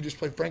guess you could just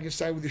play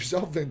Frankenstein with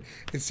yourself and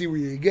see where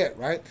you get,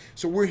 right?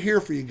 So we're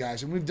here for you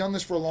guys. And we've done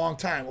this for a long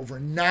time, over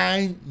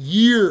 9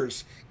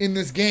 years in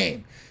this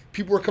game.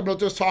 People were coming up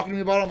to us talking to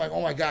me about it. I'm like,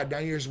 oh my God,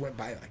 9 years went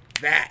by like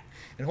that.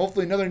 And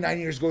hopefully another 9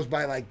 years goes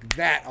by like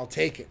that. I'll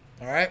take it,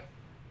 all right?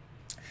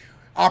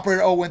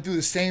 Operator O went through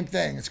the same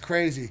thing. It's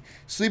crazy.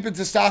 Sleep and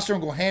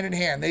testosterone go hand in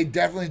hand. They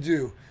definitely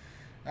do.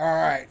 All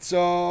right,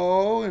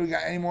 so we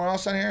got any more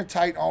else on here?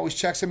 Titan always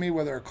checks on me,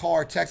 whether a call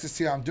or text to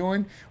see how I'm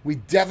doing. We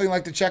definitely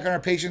like to check on our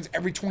patients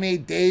every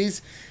 28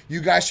 days.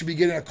 You guys should be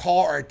getting a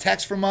call or a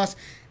text from us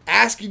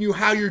asking you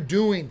how you're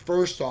doing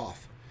first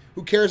off.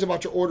 Who cares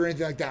about your order or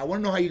anything like that? I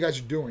want to know how you guys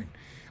are doing.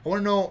 I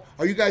want to know,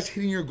 are you guys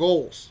hitting your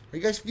goals? Are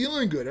you guys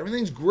feeling good?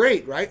 Everything's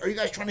great, right? Are you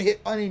guys trying to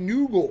hit any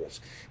new goals?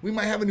 We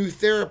might have a new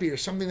therapy or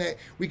something that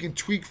we can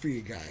tweak for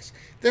you guys.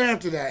 Then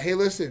after that, hey,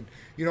 listen,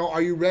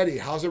 are you ready?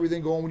 How's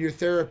everything going with your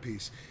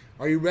therapies?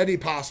 Are you ready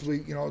possibly,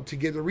 to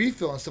get a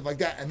refill and stuff like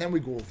that? And then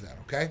we go over that,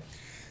 okay?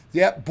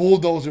 Yep,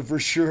 bulldozer for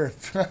sure.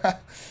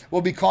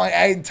 We'll be calling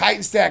adding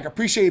Titan Stack.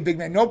 Appreciate you, big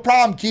man. No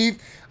problem,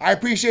 Keith. I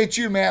appreciate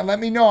you, man. Let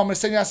me know. I'm going to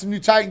send you out some new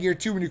Titan gear,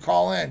 too, when you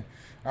call in.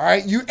 All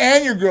right? You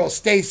and your girl,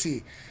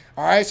 Stacy.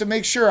 All right? So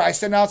make sure I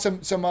send out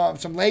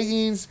some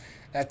leggings,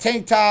 a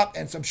tank top,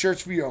 and some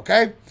shirts for you,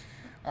 okay?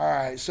 All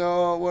right,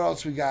 so what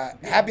else we got?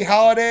 Happy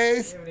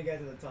holidays. We haven't got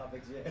to the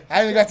topics yet. I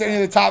haven't got to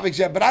any of the topics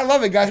yet, but I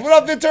love it, guys. What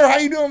up, Victor? How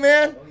you doing,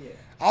 man? Oh, yeah.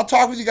 I'll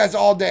talk with you guys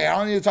all day. I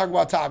don't need to talk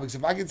about topics.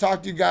 If I can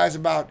talk to you guys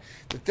about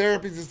the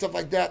therapies and stuff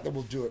like that, then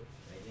we'll do it.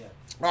 Yeah.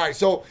 All right,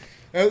 so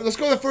let's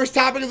go to the first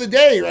topic of the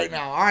day right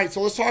now. All right, so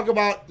let's talk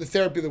about the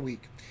therapy of the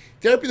week.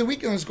 Therapy of the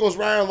week, and this goes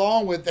right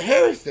along with the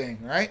hair thing,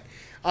 right?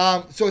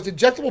 So it's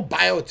injectable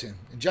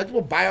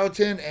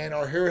biotin and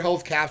our hair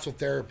health capsule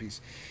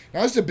therapies.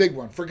 Now, this is a big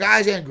one for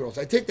guys and girls.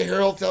 I take the hair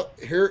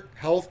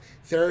health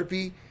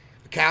therapy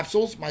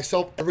capsules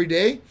myself every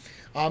day.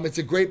 It's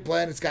a great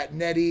blend. It's got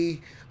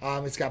neti.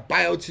 It's got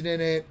biotin in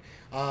it.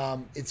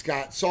 It's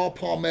got saw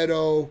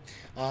palmetto.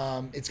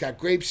 It's got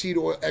grapeseed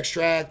oil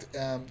extract.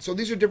 So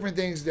these are different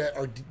things that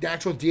are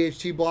natural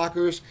DHT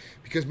blockers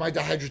because my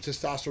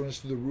dihydrotestosterone is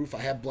through the roof. I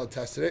have blood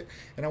tested it,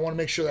 and I want to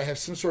make sure that I have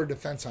some sort of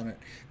defense on it.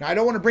 Now, I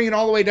don't want to bring it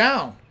all the way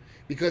down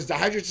because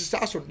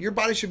dihydrotestosterone, your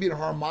body should be in a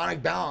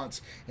harmonic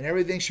balance, and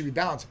everything should be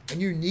balanced.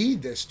 And you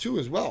need this too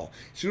as well.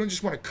 So you don't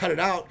just want to cut it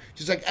out,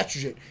 just like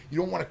estrogen. You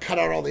don't want to cut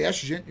out all the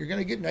estrogen. You're going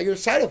to get negative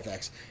side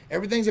effects.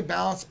 Everything's a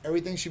balance.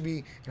 Everything should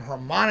be in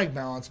harmonic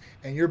balance,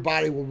 and your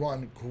body will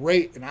run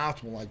great and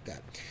optimal like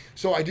that.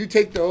 So I do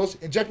take those.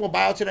 Injectable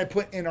biotin I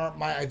put in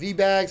my IV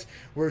bags,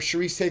 where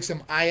Sharice takes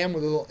some IM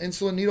with a little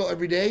insulin needle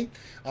every day.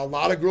 A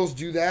lot of girls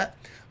do that.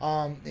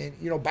 And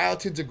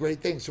biotin's a great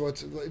thing. So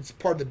it's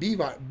part of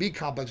the B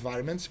complex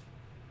vitamins.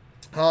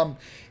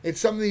 It's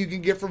something you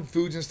can get from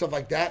foods and stuff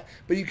like that,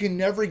 but you can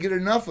never get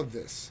enough of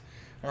this.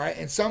 All right,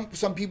 and some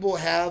people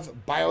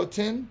have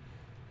biotin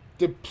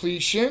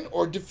depletion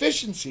or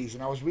deficiencies,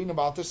 and I was reading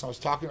about this. And I was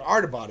talking to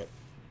Art about it.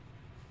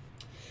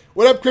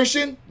 What up,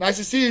 Christian? Nice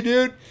to see you,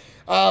 dude.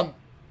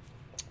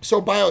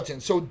 So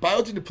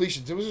biotin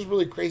depletion. This is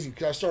really crazy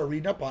because I started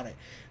reading up on it.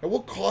 And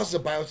what causes a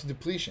biotin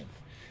depletion?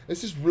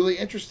 This is really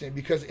interesting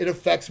because it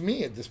affects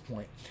me at this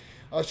point.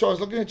 So I was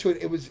looking into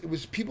it. It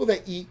was people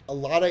that eat a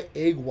lot of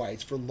egg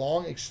whites for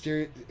long,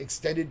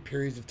 extended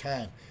periods of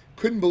time.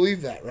 Couldn't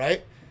believe that,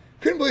 right?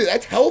 Couldn't believe that.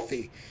 That's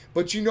healthy.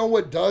 But you know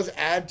what does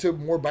add to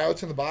more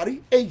biotin in the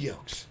body? Egg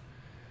yolks.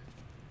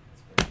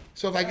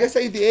 So if I guess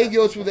I eat the egg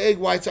yolks with the egg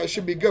whites, I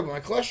should be good. But my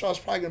cholesterol is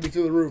probably going to be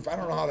through the roof. I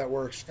don't know how that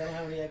works. Tell them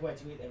how many egg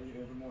whites you eat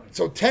every morning.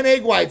 So 10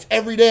 egg whites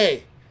every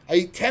day. I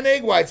eat 10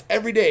 egg whites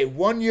every day.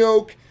 One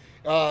yolk.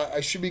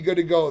 I should be good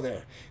to go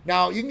there.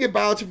 Now, you can get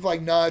biotin from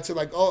like nuts and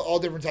like all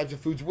different types of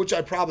foods, which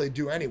I probably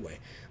do anyway.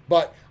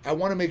 But I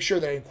want to make sure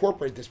that I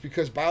incorporate this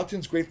because biotin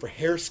is great for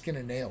hair, skin,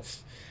 and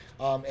nails.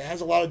 It has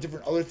a lot of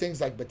different other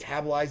things like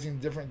metabolizing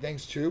different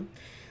things too.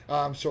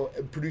 So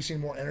producing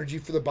more energy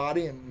for the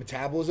body and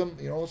metabolism,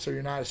 so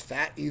you're not as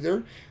fat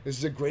either. This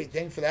is a great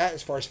thing for that.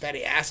 As far as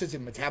fatty acids,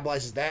 it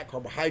metabolizes that,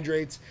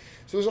 carbohydrates.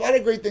 So there's a lot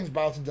of great things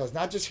biotin does,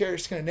 not just hair,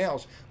 skin, and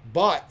nails,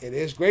 but it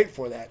is great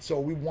for that. So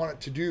we want it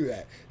to do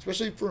that,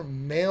 especially for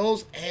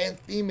males and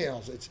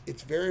females.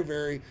 It's very,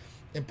 very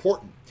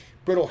important.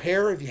 Brittle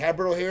hair, if you have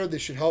brittle hair,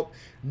 this should help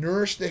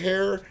nourish the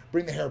hair,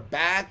 bring the hair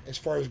back. As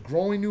far as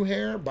growing new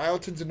hair,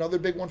 biotin's another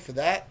big one for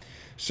that.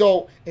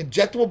 So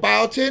injectable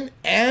biotin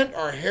and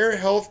our hair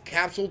health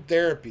capsule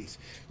therapies.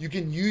 You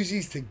can use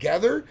these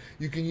together.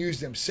 You can use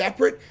them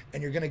separate,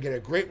 and you're going to get a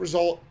great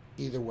result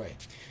either way.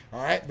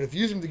 All right, but if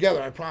you use them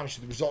together, I promise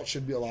you the results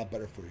should be a lot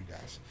better for you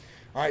guys.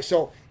 All right,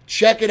 so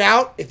check it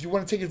out. If you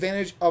want to take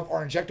advantage of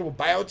our injectable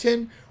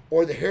biotin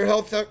or the hair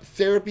health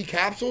therapy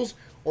capsules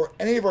or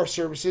any of our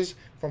services,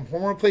 from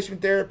hormone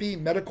replacement therapy,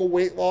 medical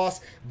weight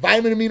loss,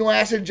 vitamin amino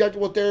acid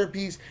injectable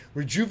therapies,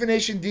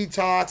 rejuvenation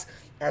detox,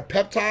 our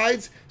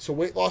peptides, so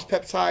weight loss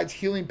peptides,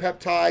 healing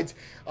peptides,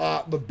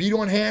 libido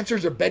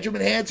enhancers or bedroom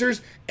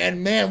enhancers,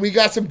 and man, we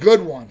got some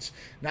good ones.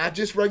 Not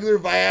just regular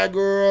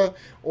Viagra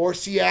or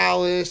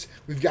Cialis.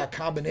 We've got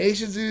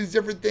combinations of these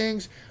different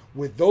things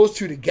with those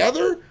two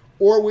together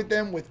or with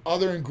them with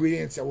other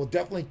ingredients that will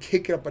definitely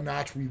kick it up a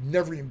notch where you've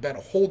never even been,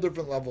 a whole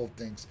different level of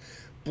things.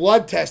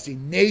 Blood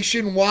testing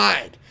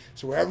nationwide.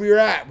 So wherever you're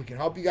at, we can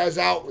help you guys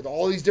out with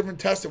all these different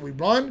tests that we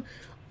run.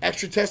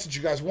 Extra tests that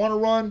you guys want to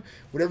run,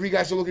 whatever you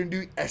guys are looking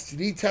to do,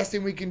 STD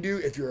testing we can do.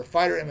 If you're a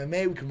fighter,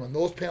 MMA, we can run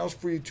those panels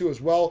for you too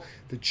as well.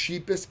 The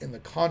cheapest in the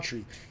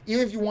country.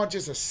 Even if you want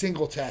just a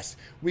single test,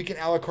 we can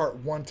a la carte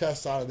one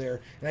test out of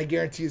there, and I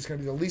guarantee it's going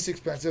to be the least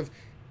expensive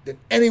than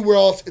anywhere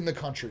else in the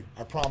country.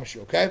 I promise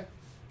you, okay?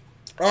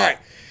 All right.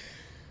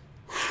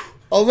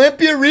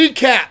 Olympia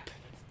recap.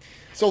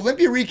 So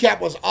Olympia recap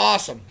was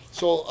awesome.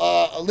 So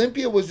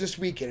Olympia was this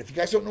weekend. If you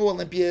guys don't know what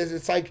Olympia is,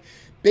 it's like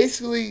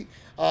basically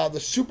the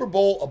Super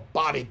Bowl of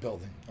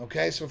bodybuilding,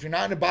 okay? So if you're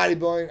not into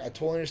bodybuilding, I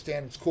totally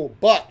understand. It's cool.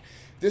 But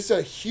this is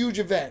a huge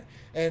event,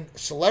 and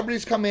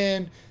celebrities come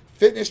in,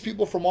 fitness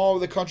people from all over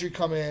the country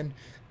come in,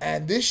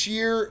 and this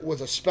year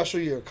was a special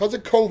year because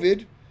of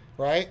COVID,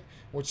 right,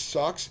 which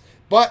sucks,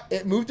 but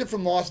it moved it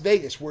from Las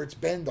Vegas, where it's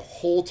been the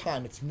whole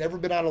time. It's never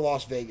been out of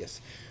Las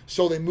Vegas.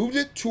 So they moved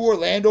it to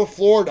Orlando,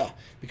 Florida,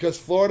 because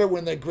Florida, we're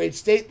in the great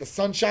state, the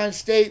Sunshine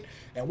State,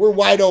 and we're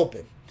wide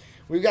open.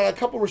 We've got a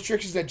couple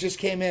restrictions that just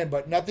came in,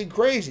 but nothing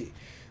crazy.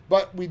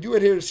 But we do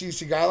adhere to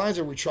CDC guidelines,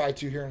 or we try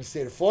to here in the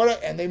state of Florida,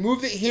 and they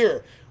moved it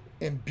here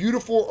in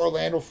beautiful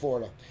Orlando,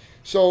 Florida.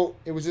 So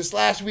it was this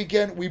last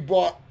weekend. We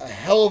brought a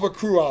hell of a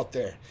crew out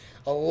there.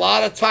 A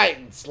lot of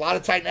Titans, a lot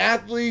of Titan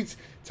athletes,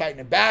 Titan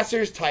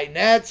ambassadors,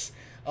 Titanettes.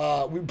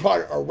 We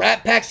brought our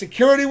Rat Pack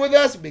security with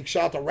us. Big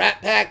shout out to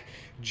Rat Pack,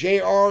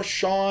 JR,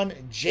 Sean,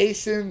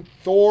 Jason,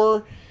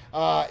 Thor.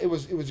 It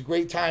was a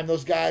great time.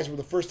 Those guys were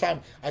the first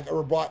time I've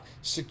ever brought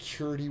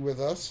security with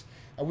us.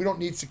 We don't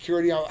need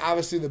security.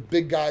 Obviously, the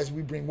big guys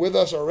we bring with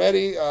us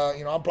already.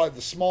 I'm probably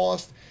the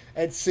smallest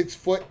at 6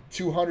 foot,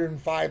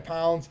 205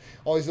 pounds.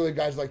 All these other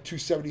guys are like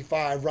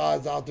 275.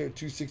 Rod's out there at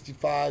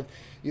 265.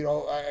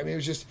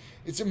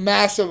 It's a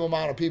massive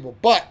amount of people.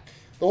 But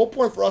the whole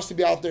point for us to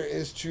be out there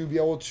is to be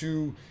able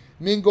to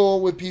mingle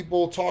with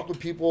people, talk with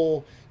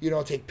people,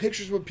 take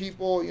pictures with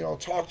people,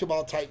 talk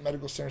about Titan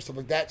Medical Center, stuff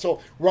like that.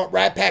 So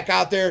Rat Pack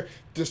out there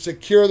to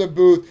secure the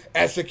booth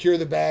and secure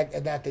the bag,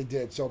 and that they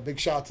did. So big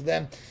shout out to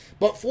them.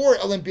 But for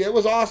Olympia, it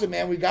was awesome,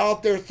 man. We got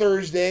out there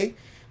Thursday.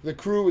 The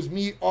crew was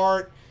me,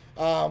 Art.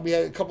 We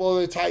had a couple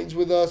other Titans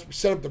with us. We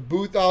set up the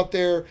booth out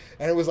there,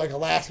 and it was like a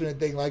last-minute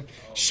thing. Like,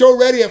 show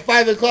ready at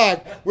 5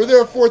 o'clock. We're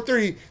there at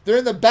 4:30. They're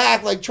in the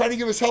back, like, trying to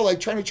give us hell, like,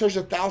 trying to charge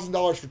us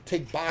 $1,000 for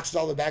take boxes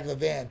out of the back of the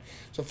van.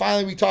 So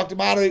finally, we talked them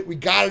out of it. We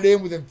got it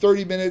in within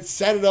 30 minutes,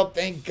 set it up,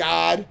 thank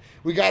God.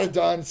 We got it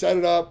done, set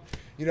it up.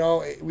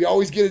 We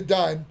always get it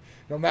done,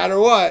 no matter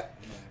what.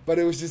 But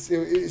it was just,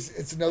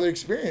 it's another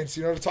experience,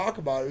 to talk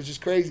about. It was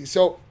just crazy.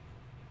 So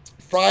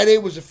Friday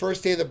was the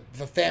first day of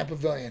the fan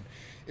pavilion.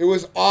 It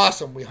was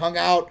awesome. We hung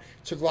out,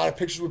 took a lot of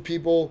pictures with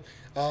people.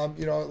 A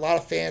lot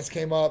of fans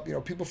came up.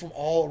 People from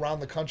all around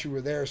the country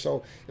were there.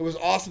 So it was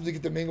awesome to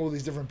get to mingle with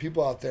these different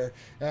people out there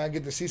and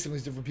get to see some of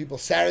these different people.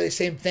 Saturday,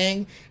 same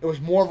thing. It was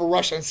more of a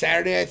rush on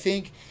Saturday, I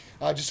think.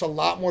 Just a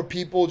lot more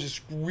people,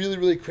 just really,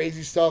 really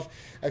crazy stuff.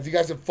 If you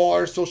guys have followed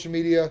our social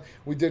media,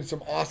 we did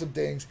some awesome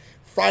things.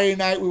 Friday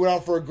night, we went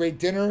out for a great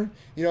dinner,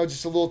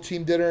 just a little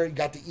team dinner,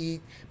 got to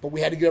eat, but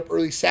we had to get up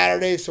early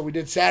Saturday, so we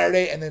did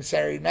Saturday, and then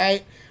Saturday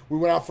night, we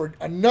went out for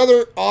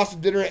another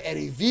awesome dinner at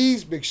Eddie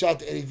V's. Big shout out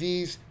to Eddie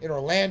V's in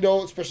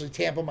Orlando, especially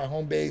Tampa, my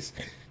home base.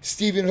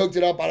 Steven hooked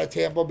it up out of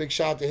Tampa. Big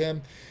shout out to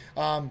him.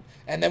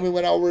 And then we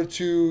went over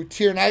to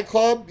Tier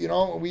Nightclub.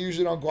 We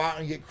usually don't go out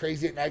and get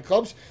crazy at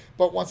nightclubs,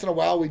 but once in a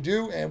while we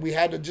do, and we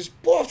had to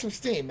just blow off some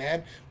steam,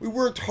 man. We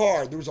worked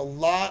hard. There was a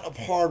lot of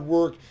hard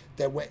work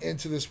that went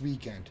into this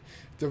weekend.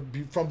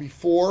 From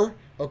before,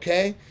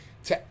 okay,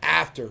 to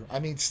after. I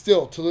mean,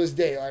 still, to this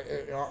day,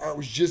 I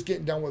was just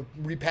getting done with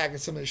repacking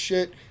some of the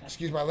shit,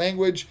 excuse my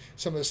language,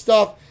 some of the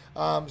stuff.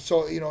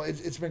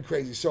 It's been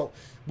crazy. So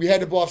we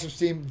had to blow off some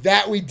steam.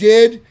 That we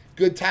did.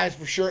 Good times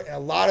for sure. And a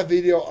lot of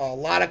video, a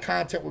lot of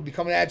content will be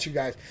coming at you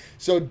guys.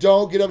 So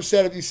don't get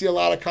upset if you see a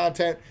lot of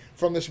content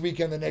from this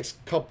weekend the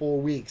next couple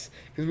of weeks.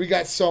 Because we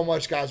got so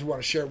much, guys, we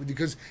want to share it with you.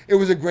 Because it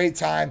was a great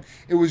time.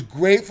 It was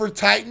great for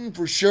Titan,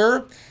 for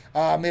sure.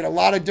 Made a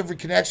lot of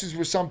different connections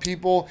with some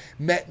people,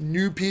 met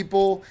new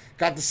people,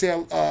 got to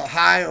say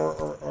hi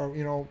or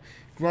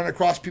run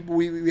across people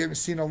we haven't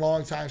seen in a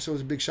long time, so it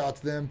was a big shout out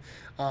to them.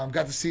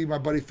 Got to see my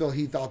buddy Phil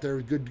Heath out there,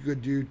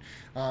 good dude.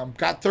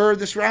 Got third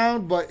this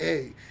round, but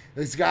hey,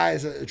 this guy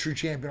is a true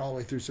champion all the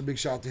way through, so big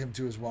shout out to him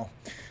too as well.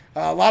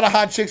 A lot of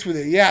hot chicks with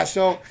it, yeah,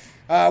 so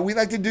we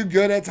like to do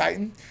good at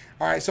Titan.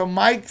 All right, so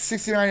Mike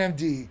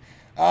 69MD.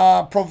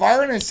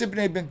 Proviron and Sipin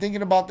have been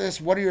thinking about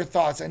this. What are your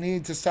thoughts? I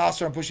need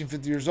testosterone pushing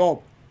 50 years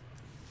old.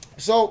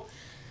 So,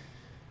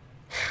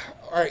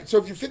 all right. So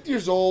if you're 50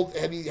 years old,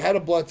 have you had a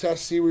blood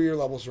test? See where your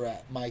levels are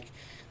at, Mike.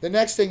 The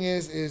next thing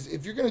is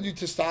if you're going to do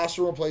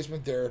testosterone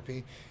replacement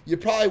therapy, you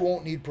probably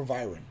won't need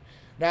Proviron.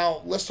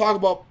 Now, let's talk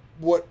about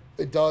what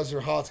it does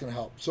or how it's going to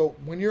help. So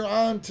when you're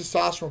on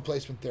testosterone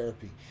replacement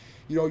therapy,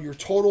 your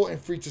total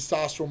and free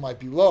testosterone might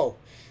be low.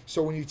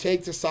 So when you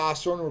take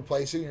testosterone and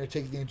replace it, and you're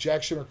taking the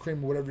injection or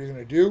cream or whatever you're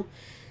going to do,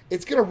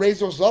 it's going to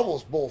raise those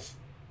levels both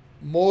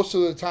most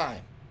of the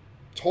time.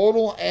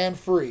 Total and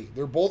free.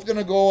 They're both going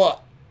to go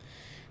up.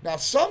 Now,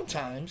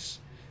 sometimes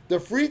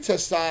the free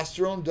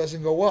testosterone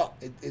doesn't go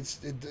up.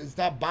 It's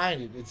not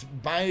binded. It's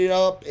binded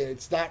up, and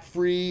it's not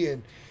free,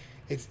 and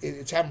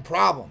it's having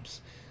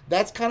problems.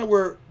 That's kind of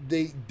where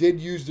they did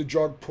use the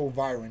drug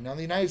Proviron. Now, in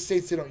the United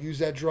States, they don't use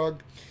that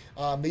drug.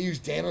 They use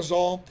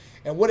Danazol.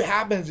 And what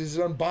happens is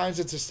it unbinds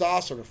the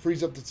testosterone. It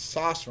frees up the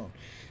testosterone.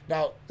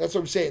 Now, that's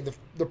what I'm saying.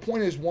 The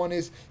point is, one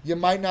is you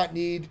might not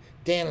need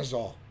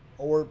Danazol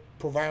or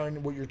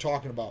Proviron, what you're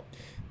talking about.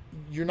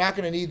 You're not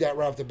going to need that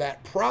right off the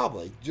bat,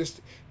 probably.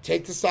 Just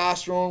take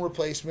testosterone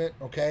replacement,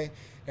 okay?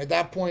 At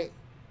that point,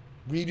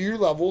 redo your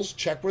levels,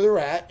 check where they're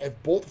at.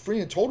 If both free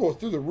and total are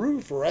through the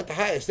roof or at the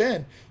highest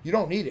end, you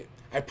don't need it.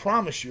 I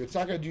promise you, it's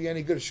not going to do you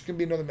any good. It's just going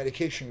to be another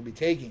medication you'll be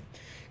taking.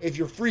 If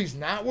your free's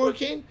not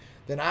working,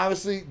 then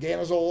obviously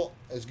Danazol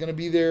is going to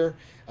be there.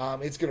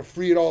 It's going to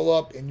free it all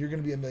up, and you're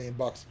going to be $1 million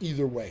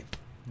either way.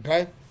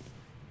 Okay?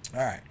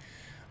 All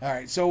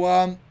right.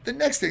 So the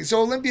next thing.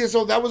 So Olympia,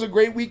 so that was a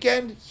great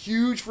weekend.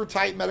 Huge for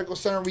Titan Medical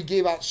Center. We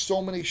gave out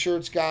so many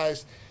shirts,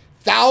 guys.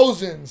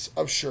 Thousands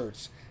of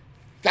shirts.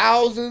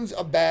 Thousands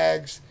of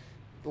bags.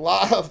 A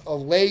lot of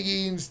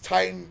leggings,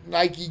 Titan,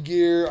 Nike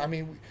gear. I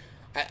mean,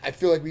 I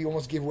feel like we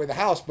almost gave away the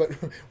house, but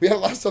we had a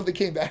lot of stuff that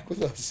came back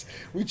with us.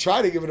 We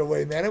tried to give it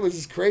away, man. It was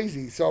just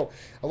crazy. So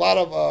a lot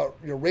of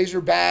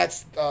razor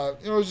bats.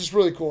 It was just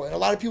really cool. And a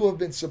lot of people have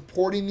been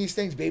supporting these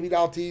things, baby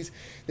doll tees.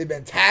 They've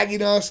been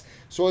tagging us.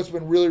 So it's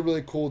been really,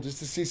 really cool just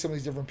to see some of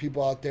these different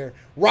people out there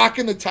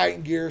rocking the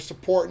Titan gear,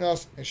 supporting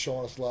us, and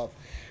showing us love.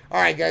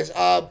 All right, guys.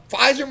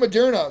 Pfizer,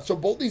 Moderna. So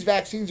both these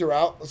vaccines are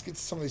out. Let's get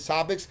to some of these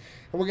topics.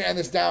 And we're going to end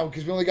this down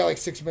because we only got like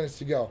 6 minutes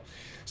to go.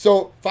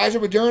 So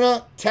Pfizer,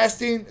 Moderna,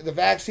 testing the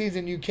vaccines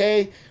in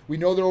UK. We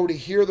know they're already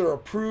here. They're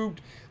approved.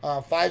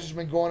 Pfizer's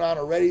been going on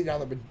already. Now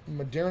the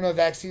Moderna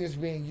vaccine is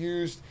being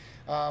used.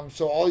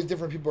 So all these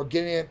different people are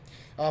getting it.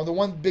 The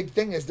one big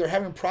thing is they're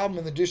having a problem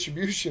in the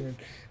distribution.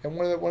 And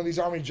one of these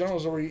Army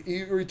generals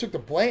already took the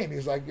blame. He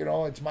was like,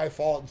 it's my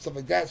fault and stuff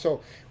like that.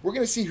 So we're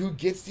going to see who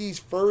gets these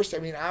first. I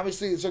mean,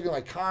 obviously it's looking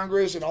like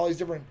Congress and all these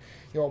different,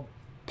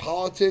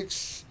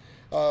 politics.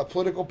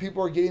 Political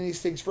people are getting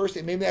these things first,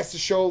 and maybe that's to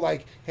show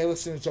like, hey,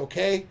 listen, it's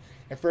okay,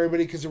 and for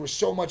everybody, because there was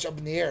so much up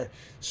in the air.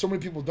 So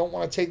many people don't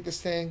want to take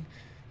this thing.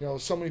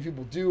 So many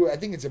people do. I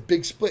think it's a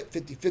big split,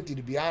 50-50,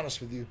 to be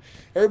honest with you.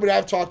 Everybody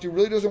I've talked to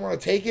really doesn't want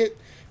to take it.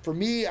 For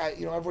me,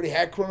 I've already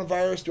had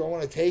coronavirus. Do I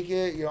want to take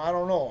it? I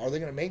don't know. Are they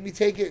going to make me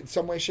take it in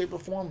some way, shape, or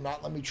form?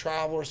 Not let me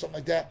travel or something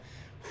like that?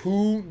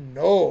 Who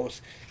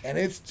knows? And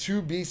it's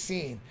to be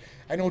seen.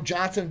 I know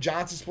Johnson &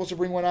 Johnson's supposed to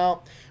bring one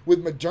out.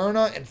 With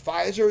Moderna and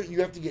Pfizer,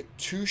 you have to get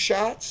 2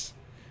 shots,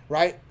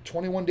 right?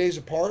 21 days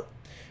apart.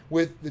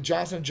 With the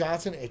Johnson &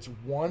 Johnson, it's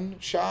one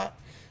shot.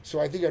 So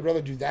I think I'd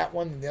rather do that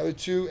one than the other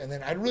two. And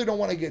then I really don't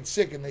want to get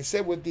sick. And they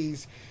said with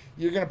these,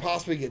 you're going to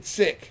possibly get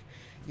sick.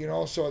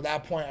 So at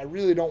that point, I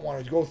really don't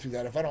want to go through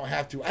that if I don't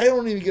have to. I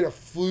don't even get a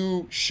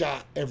flu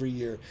shot every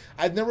year.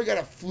 I've never got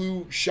a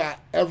flu shot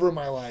ever in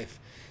my life.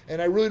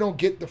 And I really don't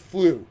get the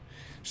flu.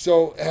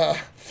 So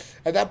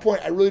at that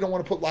point, I really don't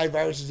want to put live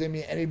viruses in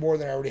me any more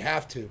than I already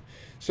have to.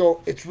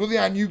 So it's really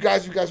on you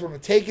guys. If you guys want to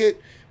take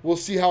it, we'll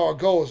see how it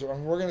goes.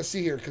 And we're going to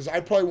see here because I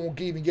probably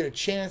won't even get a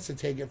chance to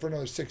take it for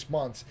another 6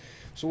 months.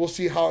 So we'll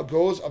see how it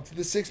goes up to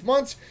the 6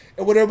 months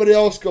and what everybody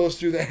else goes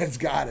through that has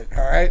got it.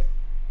 All right.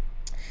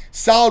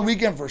 Solid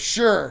weekend for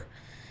sure.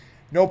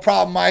 No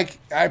problem, Mike.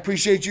 I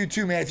appreciate you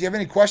too, man. If you have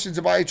any questions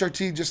about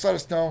HRT, just let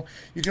us know.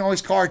 You can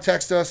always call or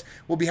text us.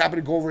 We'll be happy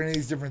to go over any of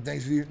these different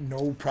things with you.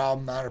 No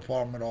problem, not a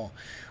problem at all.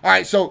 All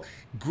right, so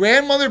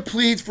grandmother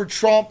pleads for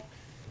Trump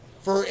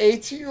for her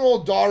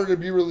 18-year-old daughter to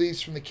be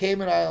released from the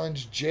Cayman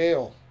Islands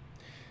jail.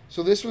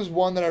 So this was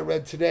one that I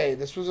read today.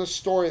 This was a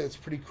story that's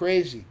pretty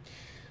crazy.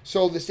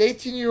 So this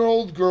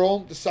 18-year-old girl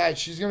decides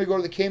she's going to go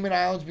to the Cayman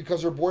Islands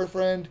because her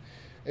boyfriend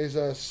is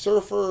a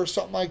surfer or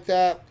something like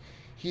that.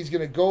 He's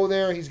going to go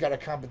there. He's got a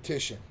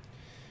competition.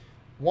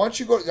 Once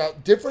you go, now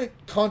different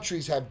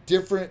countries have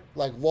different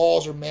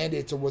laws or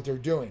mandates of what they're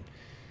doing.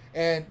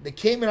 And the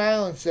Cayman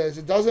Islands says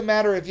it doesn't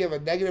matter if you have a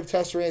negative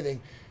test or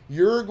anything.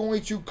 You're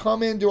going to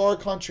come into our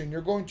country and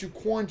you're going to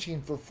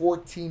quarantine for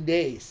 14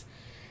 days.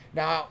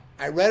 Now,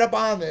 I read up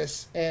on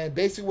this, and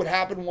basically what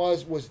happened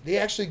was they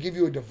actually give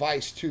you a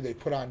device too. They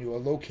put on you a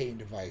locating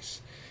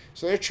device.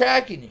 So they're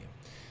tracking you.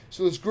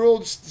 So this girl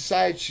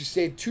decided she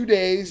stayed 2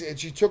 days, and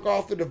she took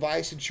off the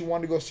device, and she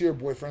wanted to go see her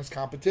boyfriend's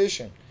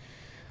competition.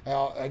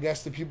 I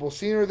guess the people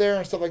seen her there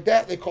and stuff like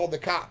that, they called the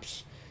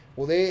cops.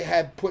 Well,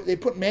 they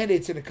put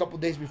mandates in a couple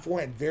of days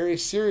beforehand, very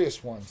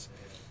serious ones.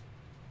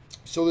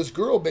 So this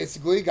girl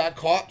basically got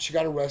caught. She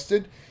got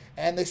arrested,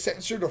 and they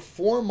sentenced her to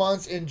 4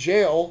 months in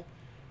jail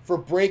for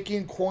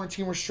breaking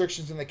quarantine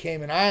restrictions in the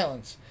Cayman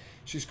Islands.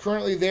 She's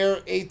currently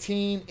there,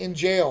 18, in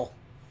jail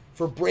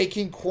for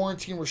breaking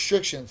quarantine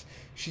restrictions.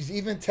 She's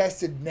even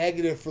tested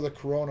negative for the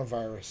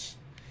coronavirus.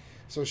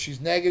 So she's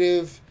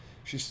negative.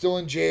 She's still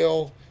in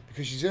jail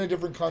because she's in a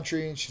different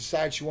country and she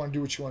decides she wants to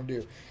do what she wants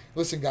to do.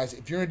 Listen, guys,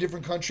 if you're in a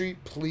different country,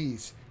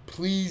 please,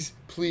 please,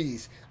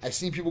 please. I've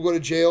seen people go to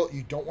jail.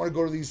 You don't want to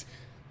go to these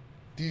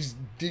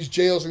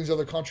jails in these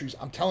other countries.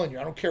 I'm telling you,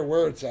 I don't care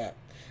where it's at.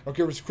 I don't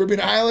care if it's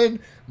Caribbean island,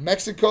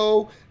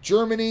 Mexico,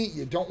 Germany.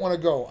 You don't want to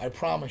go. I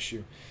promise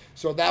you.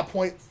 So at that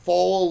point,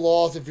 follow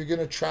laws if you're going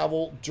to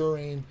travel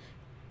during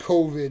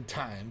COVID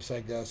times,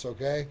 I guess,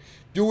 okay?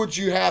 Do what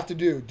you have to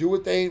do. Do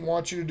what they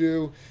want you to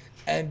do,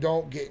 and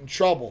don't get in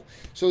trouble.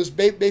 So this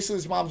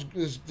basically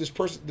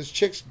this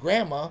chick's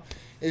grandma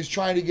is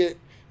trying to get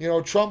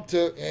Trump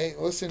to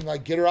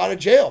get her out of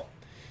jail.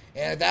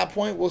 And at that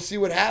point, we'll see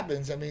what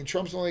happens. I mean,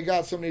 Trump's only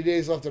got so many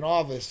days left in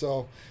office,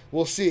 so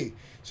we'll see.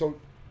 So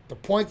the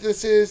point of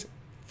this is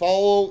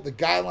follow the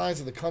guidelines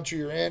of the country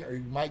you're in, or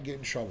you might get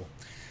in trouble.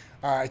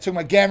 All right, I took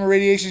my gamma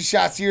radiation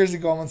shots years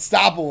ago. I'm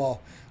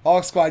unstoppable.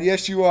 Hawk Squad,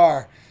 yes, you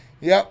are.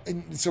 Yep.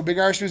 And so Big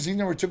Irishman, you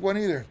never took one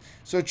either.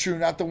 So true,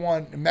 not the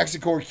one in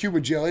Mexico or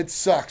Cuba jail. It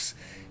sucks.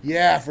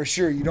 Yeah, for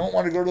sure. You don't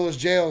want to go to those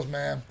jails,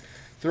 man.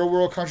 Third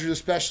world countries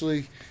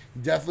especially.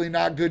 Definitely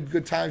not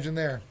good times in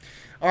there.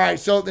 All right,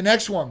 so the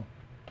next one.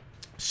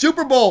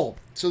 Super Bowl.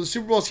 So the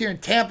Super Bowl is here in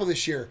Tampa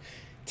this year.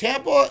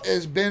 Tampa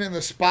has been in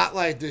the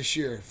spotlight this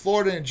year.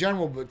 Florida in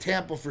general, but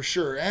Tampa for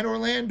sure. And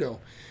Orlando.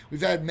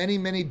 We've had many,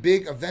 many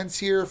big events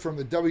here from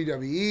the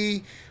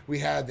WWE. We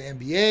had the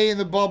NBA in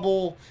the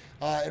bubble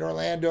in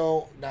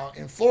Orlando. Now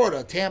in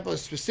Florida, Tampa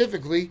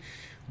specifically,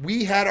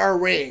 we had our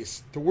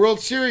Rays. The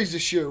World Series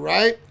this year,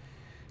 right?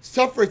 It's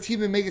tough for a team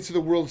to make it to the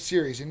World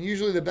Series. And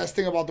usually the best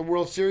thing about the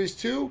World Series,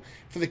 too,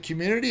 for the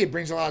community, it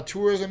brings a lot of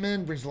tourism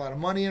in, brings a lot of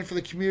money in for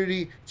the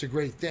community. It's a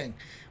great thing.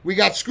 We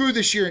got screwed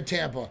this year in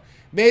Tampa.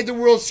 Made the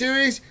World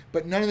Series,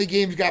 but none of the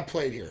games got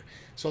played here.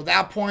 So at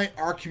that point,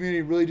 our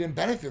community really didn't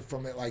benefit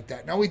from it like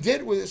that. Now we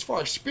did with as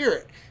far as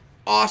spirit.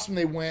 Awesome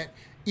they went,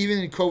 even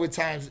in COVID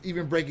times,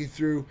 even breaking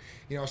through,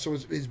 so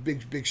it's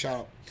big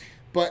shout out.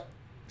 But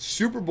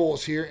Super Bowl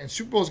is here, and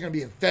Super Bowl is going to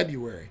be in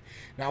February.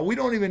 Now we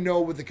don't even know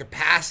what the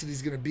capacity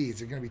is going to be.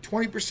 Is it going to be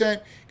 20%?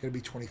 Going to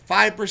be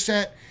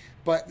 25%?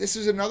 But this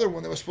is another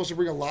one that was supposed to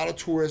bring a lot of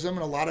tourism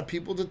and a lot of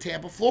people to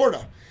Tampa,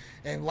 Florida.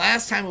 And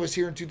last time it was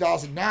here in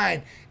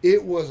 2009,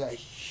 it was a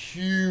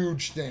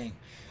huge thing.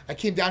 I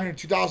came down here in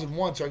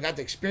 2001, so I got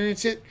to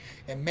experience it.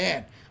 And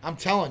man, I'm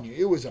telling you,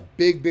 it was a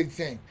big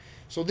thing.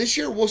 So this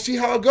year, we'll see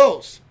how it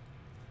goes.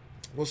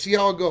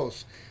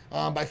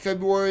 By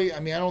February, I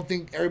don't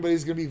think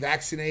everybody's going to be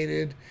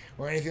vaccinated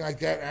or anything like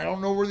that. I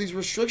don't know where these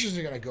restrictions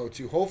are going to go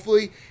to.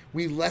 Hopefully,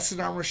 we lessen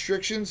our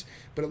restrictions,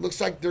 but it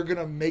looks like they're going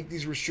to make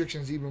these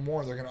restrictions even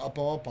more. They're going to up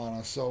on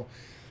us. So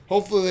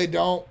hopefully they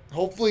don't.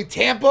 Hopefully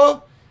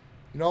Tampa,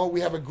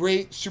 we have a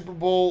great Super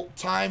Bowl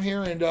time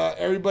here, and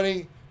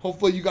everybody,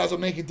 hopefully you guys will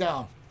make it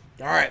down.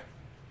 All right.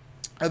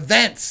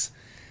 Events.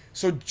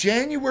 So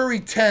January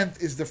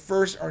 10th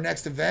is our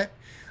next event.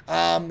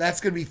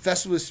 That's going to be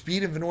Festival of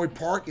Speed in Vinoy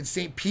Park in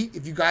St. Pete.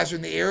 If you guys are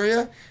in the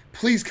area,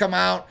 please come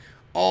out.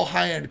 All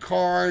high-end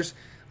cars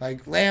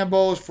like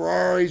Lambos,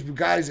 Ferraris,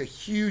 Bugattis, a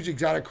huge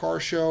exotic car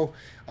show.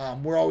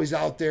 We're always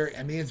out there.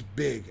 I mean, it's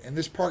big, and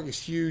this park is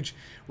huge.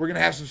 We're going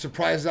to have some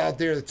surprises out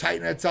there. The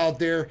Titanet's out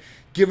there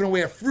giving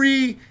away a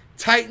free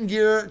Titan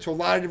gear to a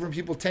lot of different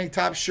people, tank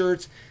top,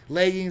 shirts,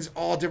 leggings,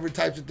 all different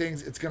types of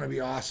things. It's going to be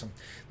awesome.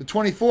 The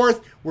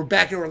 24th, we're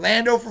back in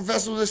Orlando for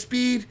Festival of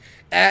Speed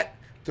at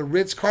the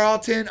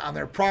Ritz-Carlton on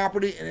their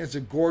property, and it's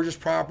a gorgeous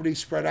property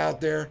spread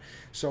out there.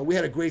 So we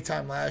had a great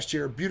time last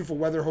year. Beautiful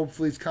weather,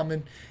 hopefully it's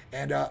coming,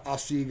 and I'll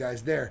see you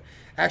guys there.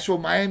 Actual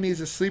Miami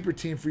is a sleeper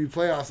team for you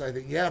playoffs, I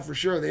think. Yeah, for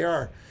sure, they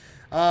are.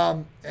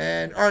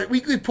 And all right,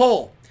 weekly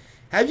poll.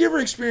 Have you ever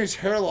experienced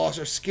hair loss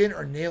or skin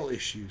or nail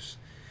issues?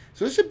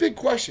 So this is a big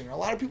question. A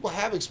lot of people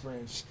have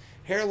experienced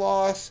hair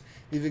loss.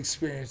 They've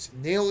experienced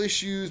nail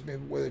issues,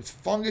 maybe whether it's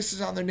funguses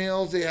on their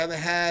nails they haven't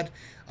had,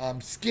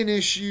 skin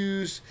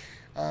issues.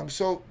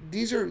 So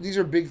these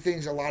are big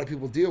things a lot of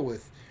people deal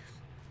with.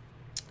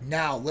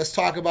 Now, let's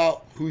talk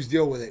about who's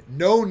deal with it.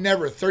 No,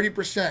 never,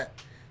 30%.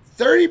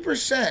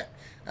 30%.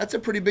 That's a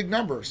pretty big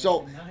number.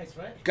 So Nice,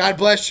 right? God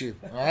bless you,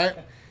 all right?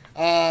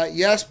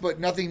 Yes, but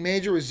nothing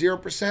major was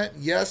 0%.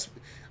 Yes,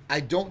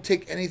 I don't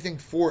take anything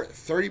for it,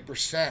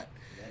 30%. That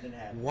didn't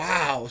happen.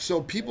 Wow.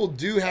 So people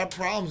do have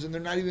problems and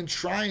they're not even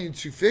trying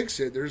to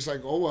fix it. They're just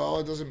like, oh, well,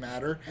 it doesn't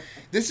matter.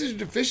 This is a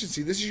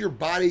deficiency. This is your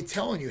body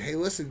telling you, hey,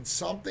 listen,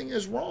 something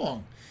is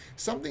wrong.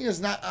 Something is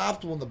not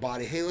optimal in the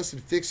body. Hey, listen,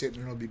 fix it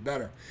and it'll be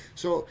better.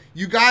 So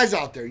you guys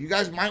out there, you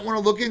guys might want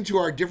to look into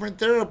our different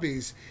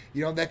therapies,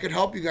 that could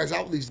help you guys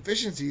out with these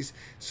deficiencies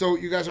so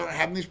you guys aren't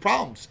having these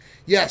problems.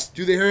 Yes,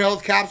 do the hair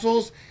health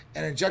capsules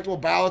and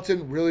injectable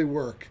biotin really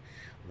work?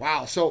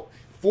 Wow. So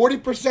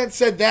 40%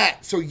 said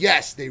that. So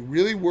yes, they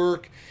really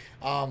work.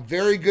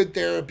 Very good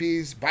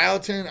therapies.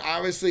 Biotin,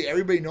 obviously,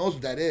 everybody knows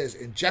what that is.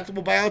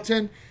 Injectable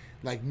biotin,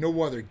 like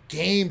no other.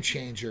 Game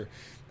changer.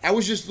 I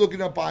was just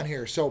looking up on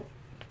here. So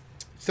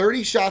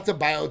 30 shots of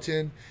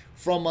biotin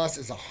from us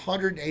is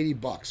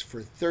 $180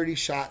 for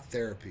 30-shot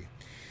therapy.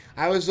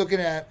 I was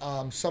looking at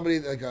somebody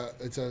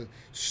it's a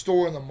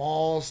store in the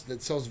malls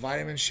that sells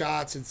vitamin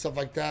shots and stuff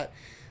like that.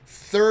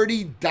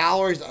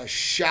 $30 a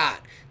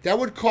shot. That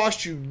would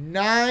cost you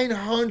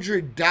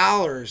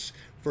 $900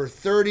 for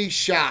 30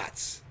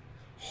 shots.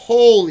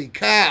 Holy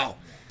cow.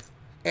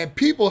 And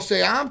people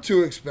say I'm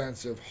too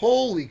expensive.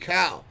 Holy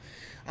cow.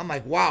 I'm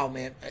like, wow,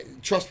 man.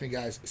 Trust me,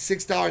 guys.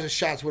 $6 a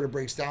shot is what it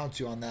breaks down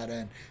to on that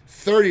end.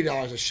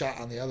 $30 a shot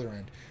on the other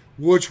end.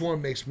 Which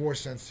one makes more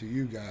sense to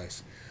you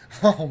guys?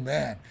 Oh,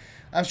 man.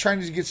 I'm trying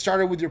to get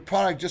started with your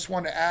product. Just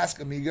wanted to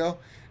ask, amigo.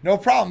 No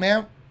problem,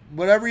 man.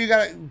 Whatever you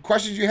got,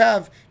 questions you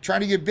have, trying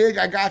to get big,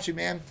 I got you,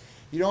 man.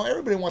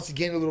 Everybody wants to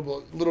gain a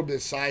little bit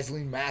of size,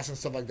 lean mass, and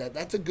stuff like that.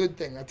 That's a good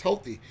thing. That's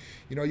healthy.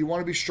 You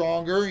want to be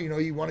stronger.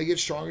 You want to get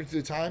stronger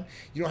through the time.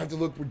 You don't have to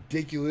look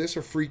ridiculous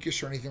or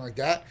freakish or anything like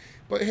that.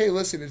 But hey,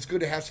 listen, it's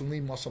good to have some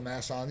lean muscle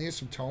mass on you,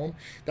 some tone.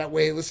 That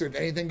way, listen, if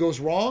anything goes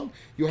wrong,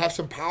 you'll have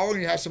some power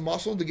and you have some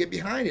muscle to get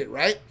behind it,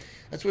 right?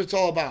 That's what it's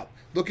all about.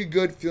 Looking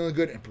good, feeling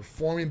good, and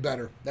performing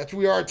better. That's what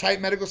we are at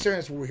Titan Medical Center.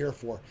 That's what we're here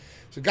for.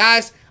 So,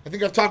 guys, I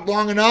think I've talked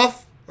long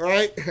enough. All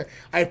right.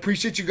 I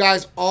appreciate you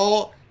guys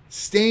all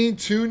staying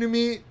tuned to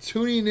me,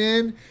 tuning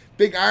in.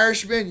 Big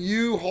Irishman,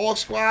 you, Hulk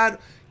Squad,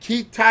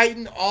 Keith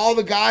Titan, all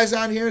the guys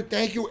on here.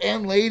 Thank you,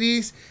 and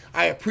ladies.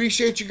 I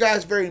appreciate you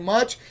guys very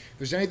much. If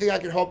there's anything I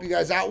can help you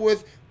guys out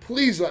with,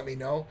 please let me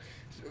know.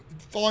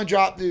 Fall and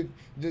drop, dude.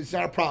 It's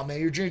not a problem, man.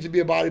 Your dream to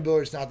be a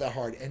bodybuilder, it's not that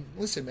hard. And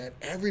listen, man,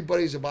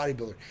 everybody's a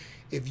bodybuilder.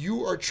 If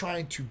you are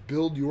trying to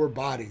build your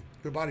body,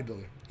 you're a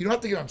bodybuilder. You don't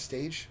have to get on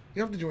stage. You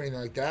don't have to do anything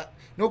like that.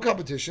 No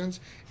competitions.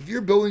 If you're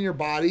building your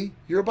body,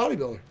 you're a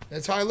bodybuilder.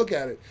 That's how I look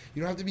at it.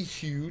 You don't have to be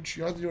huge.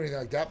 You don't have to do anything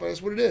like that, but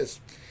that's what it is.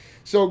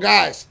 So,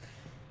 guys,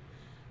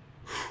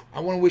 I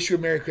want to wish you a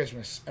Merry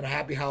Christmas and a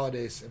Happy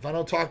Holidays. If I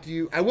don't talk to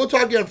you, I will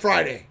talk to you on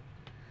Friday.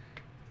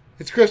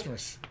 It's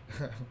Christmas.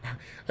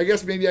 I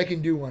guess maybe I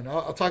can do one.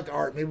 I'll talk to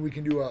Art. Maybe we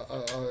can do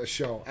a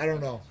show. I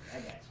don't know.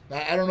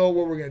 I don't know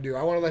what we're going to do.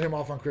 I want to let him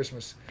off on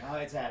Christmas. Oh,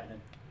 it's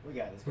happening. We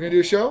got this. We're going to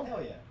do a show?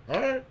 Hell yeah.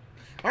 All right.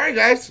 All right,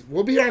 guys.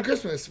 We'll be here on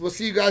Christmas. We'll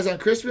see you guys on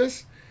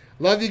Christmas.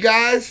 Love you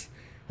guys.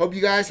 Hope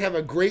you guys have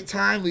a great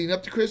time leading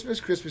up to Christmas,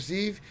 Christmas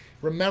Eve.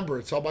 Remember,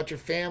 it's all about your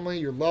family,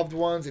 your loved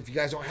ones. If you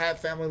guys don't have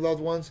family,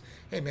 loved ones,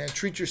 hey, man,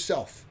 treat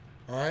yourself.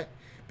 All right?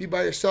 Be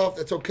by yourself.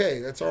 That's okay.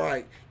 That's all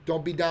right.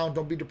 Don't be down.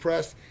 Don't be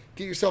depressed.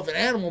 Get yourself an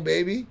animal,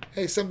 baby.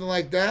 Hey, something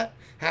like that.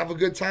 Have a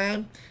good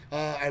time.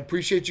 I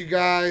appreciate you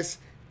guys.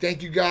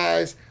 Thank you,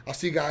 guys. I'll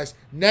see you guys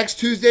next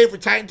Tuesday for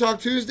Titan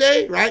Talk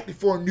Tuesday, right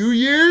before New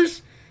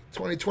Year's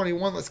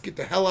 2021. Let's get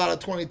the hell out of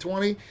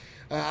 2020.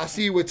 I'll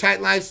see you with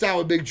Titan Lifestyle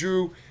with Big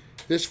Drew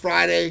this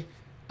Friday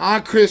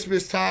on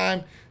Christmas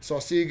time. So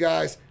I'll see you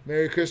guys.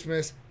 Merry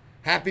Christmas.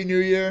 Happy New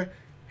Year.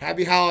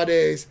 Happy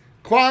Holidays.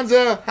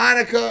 Kwanzaa,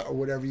 Hanukkah, or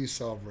whatever you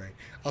celebrate.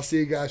 I'll see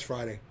you guys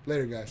Friday.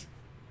 Later, guys.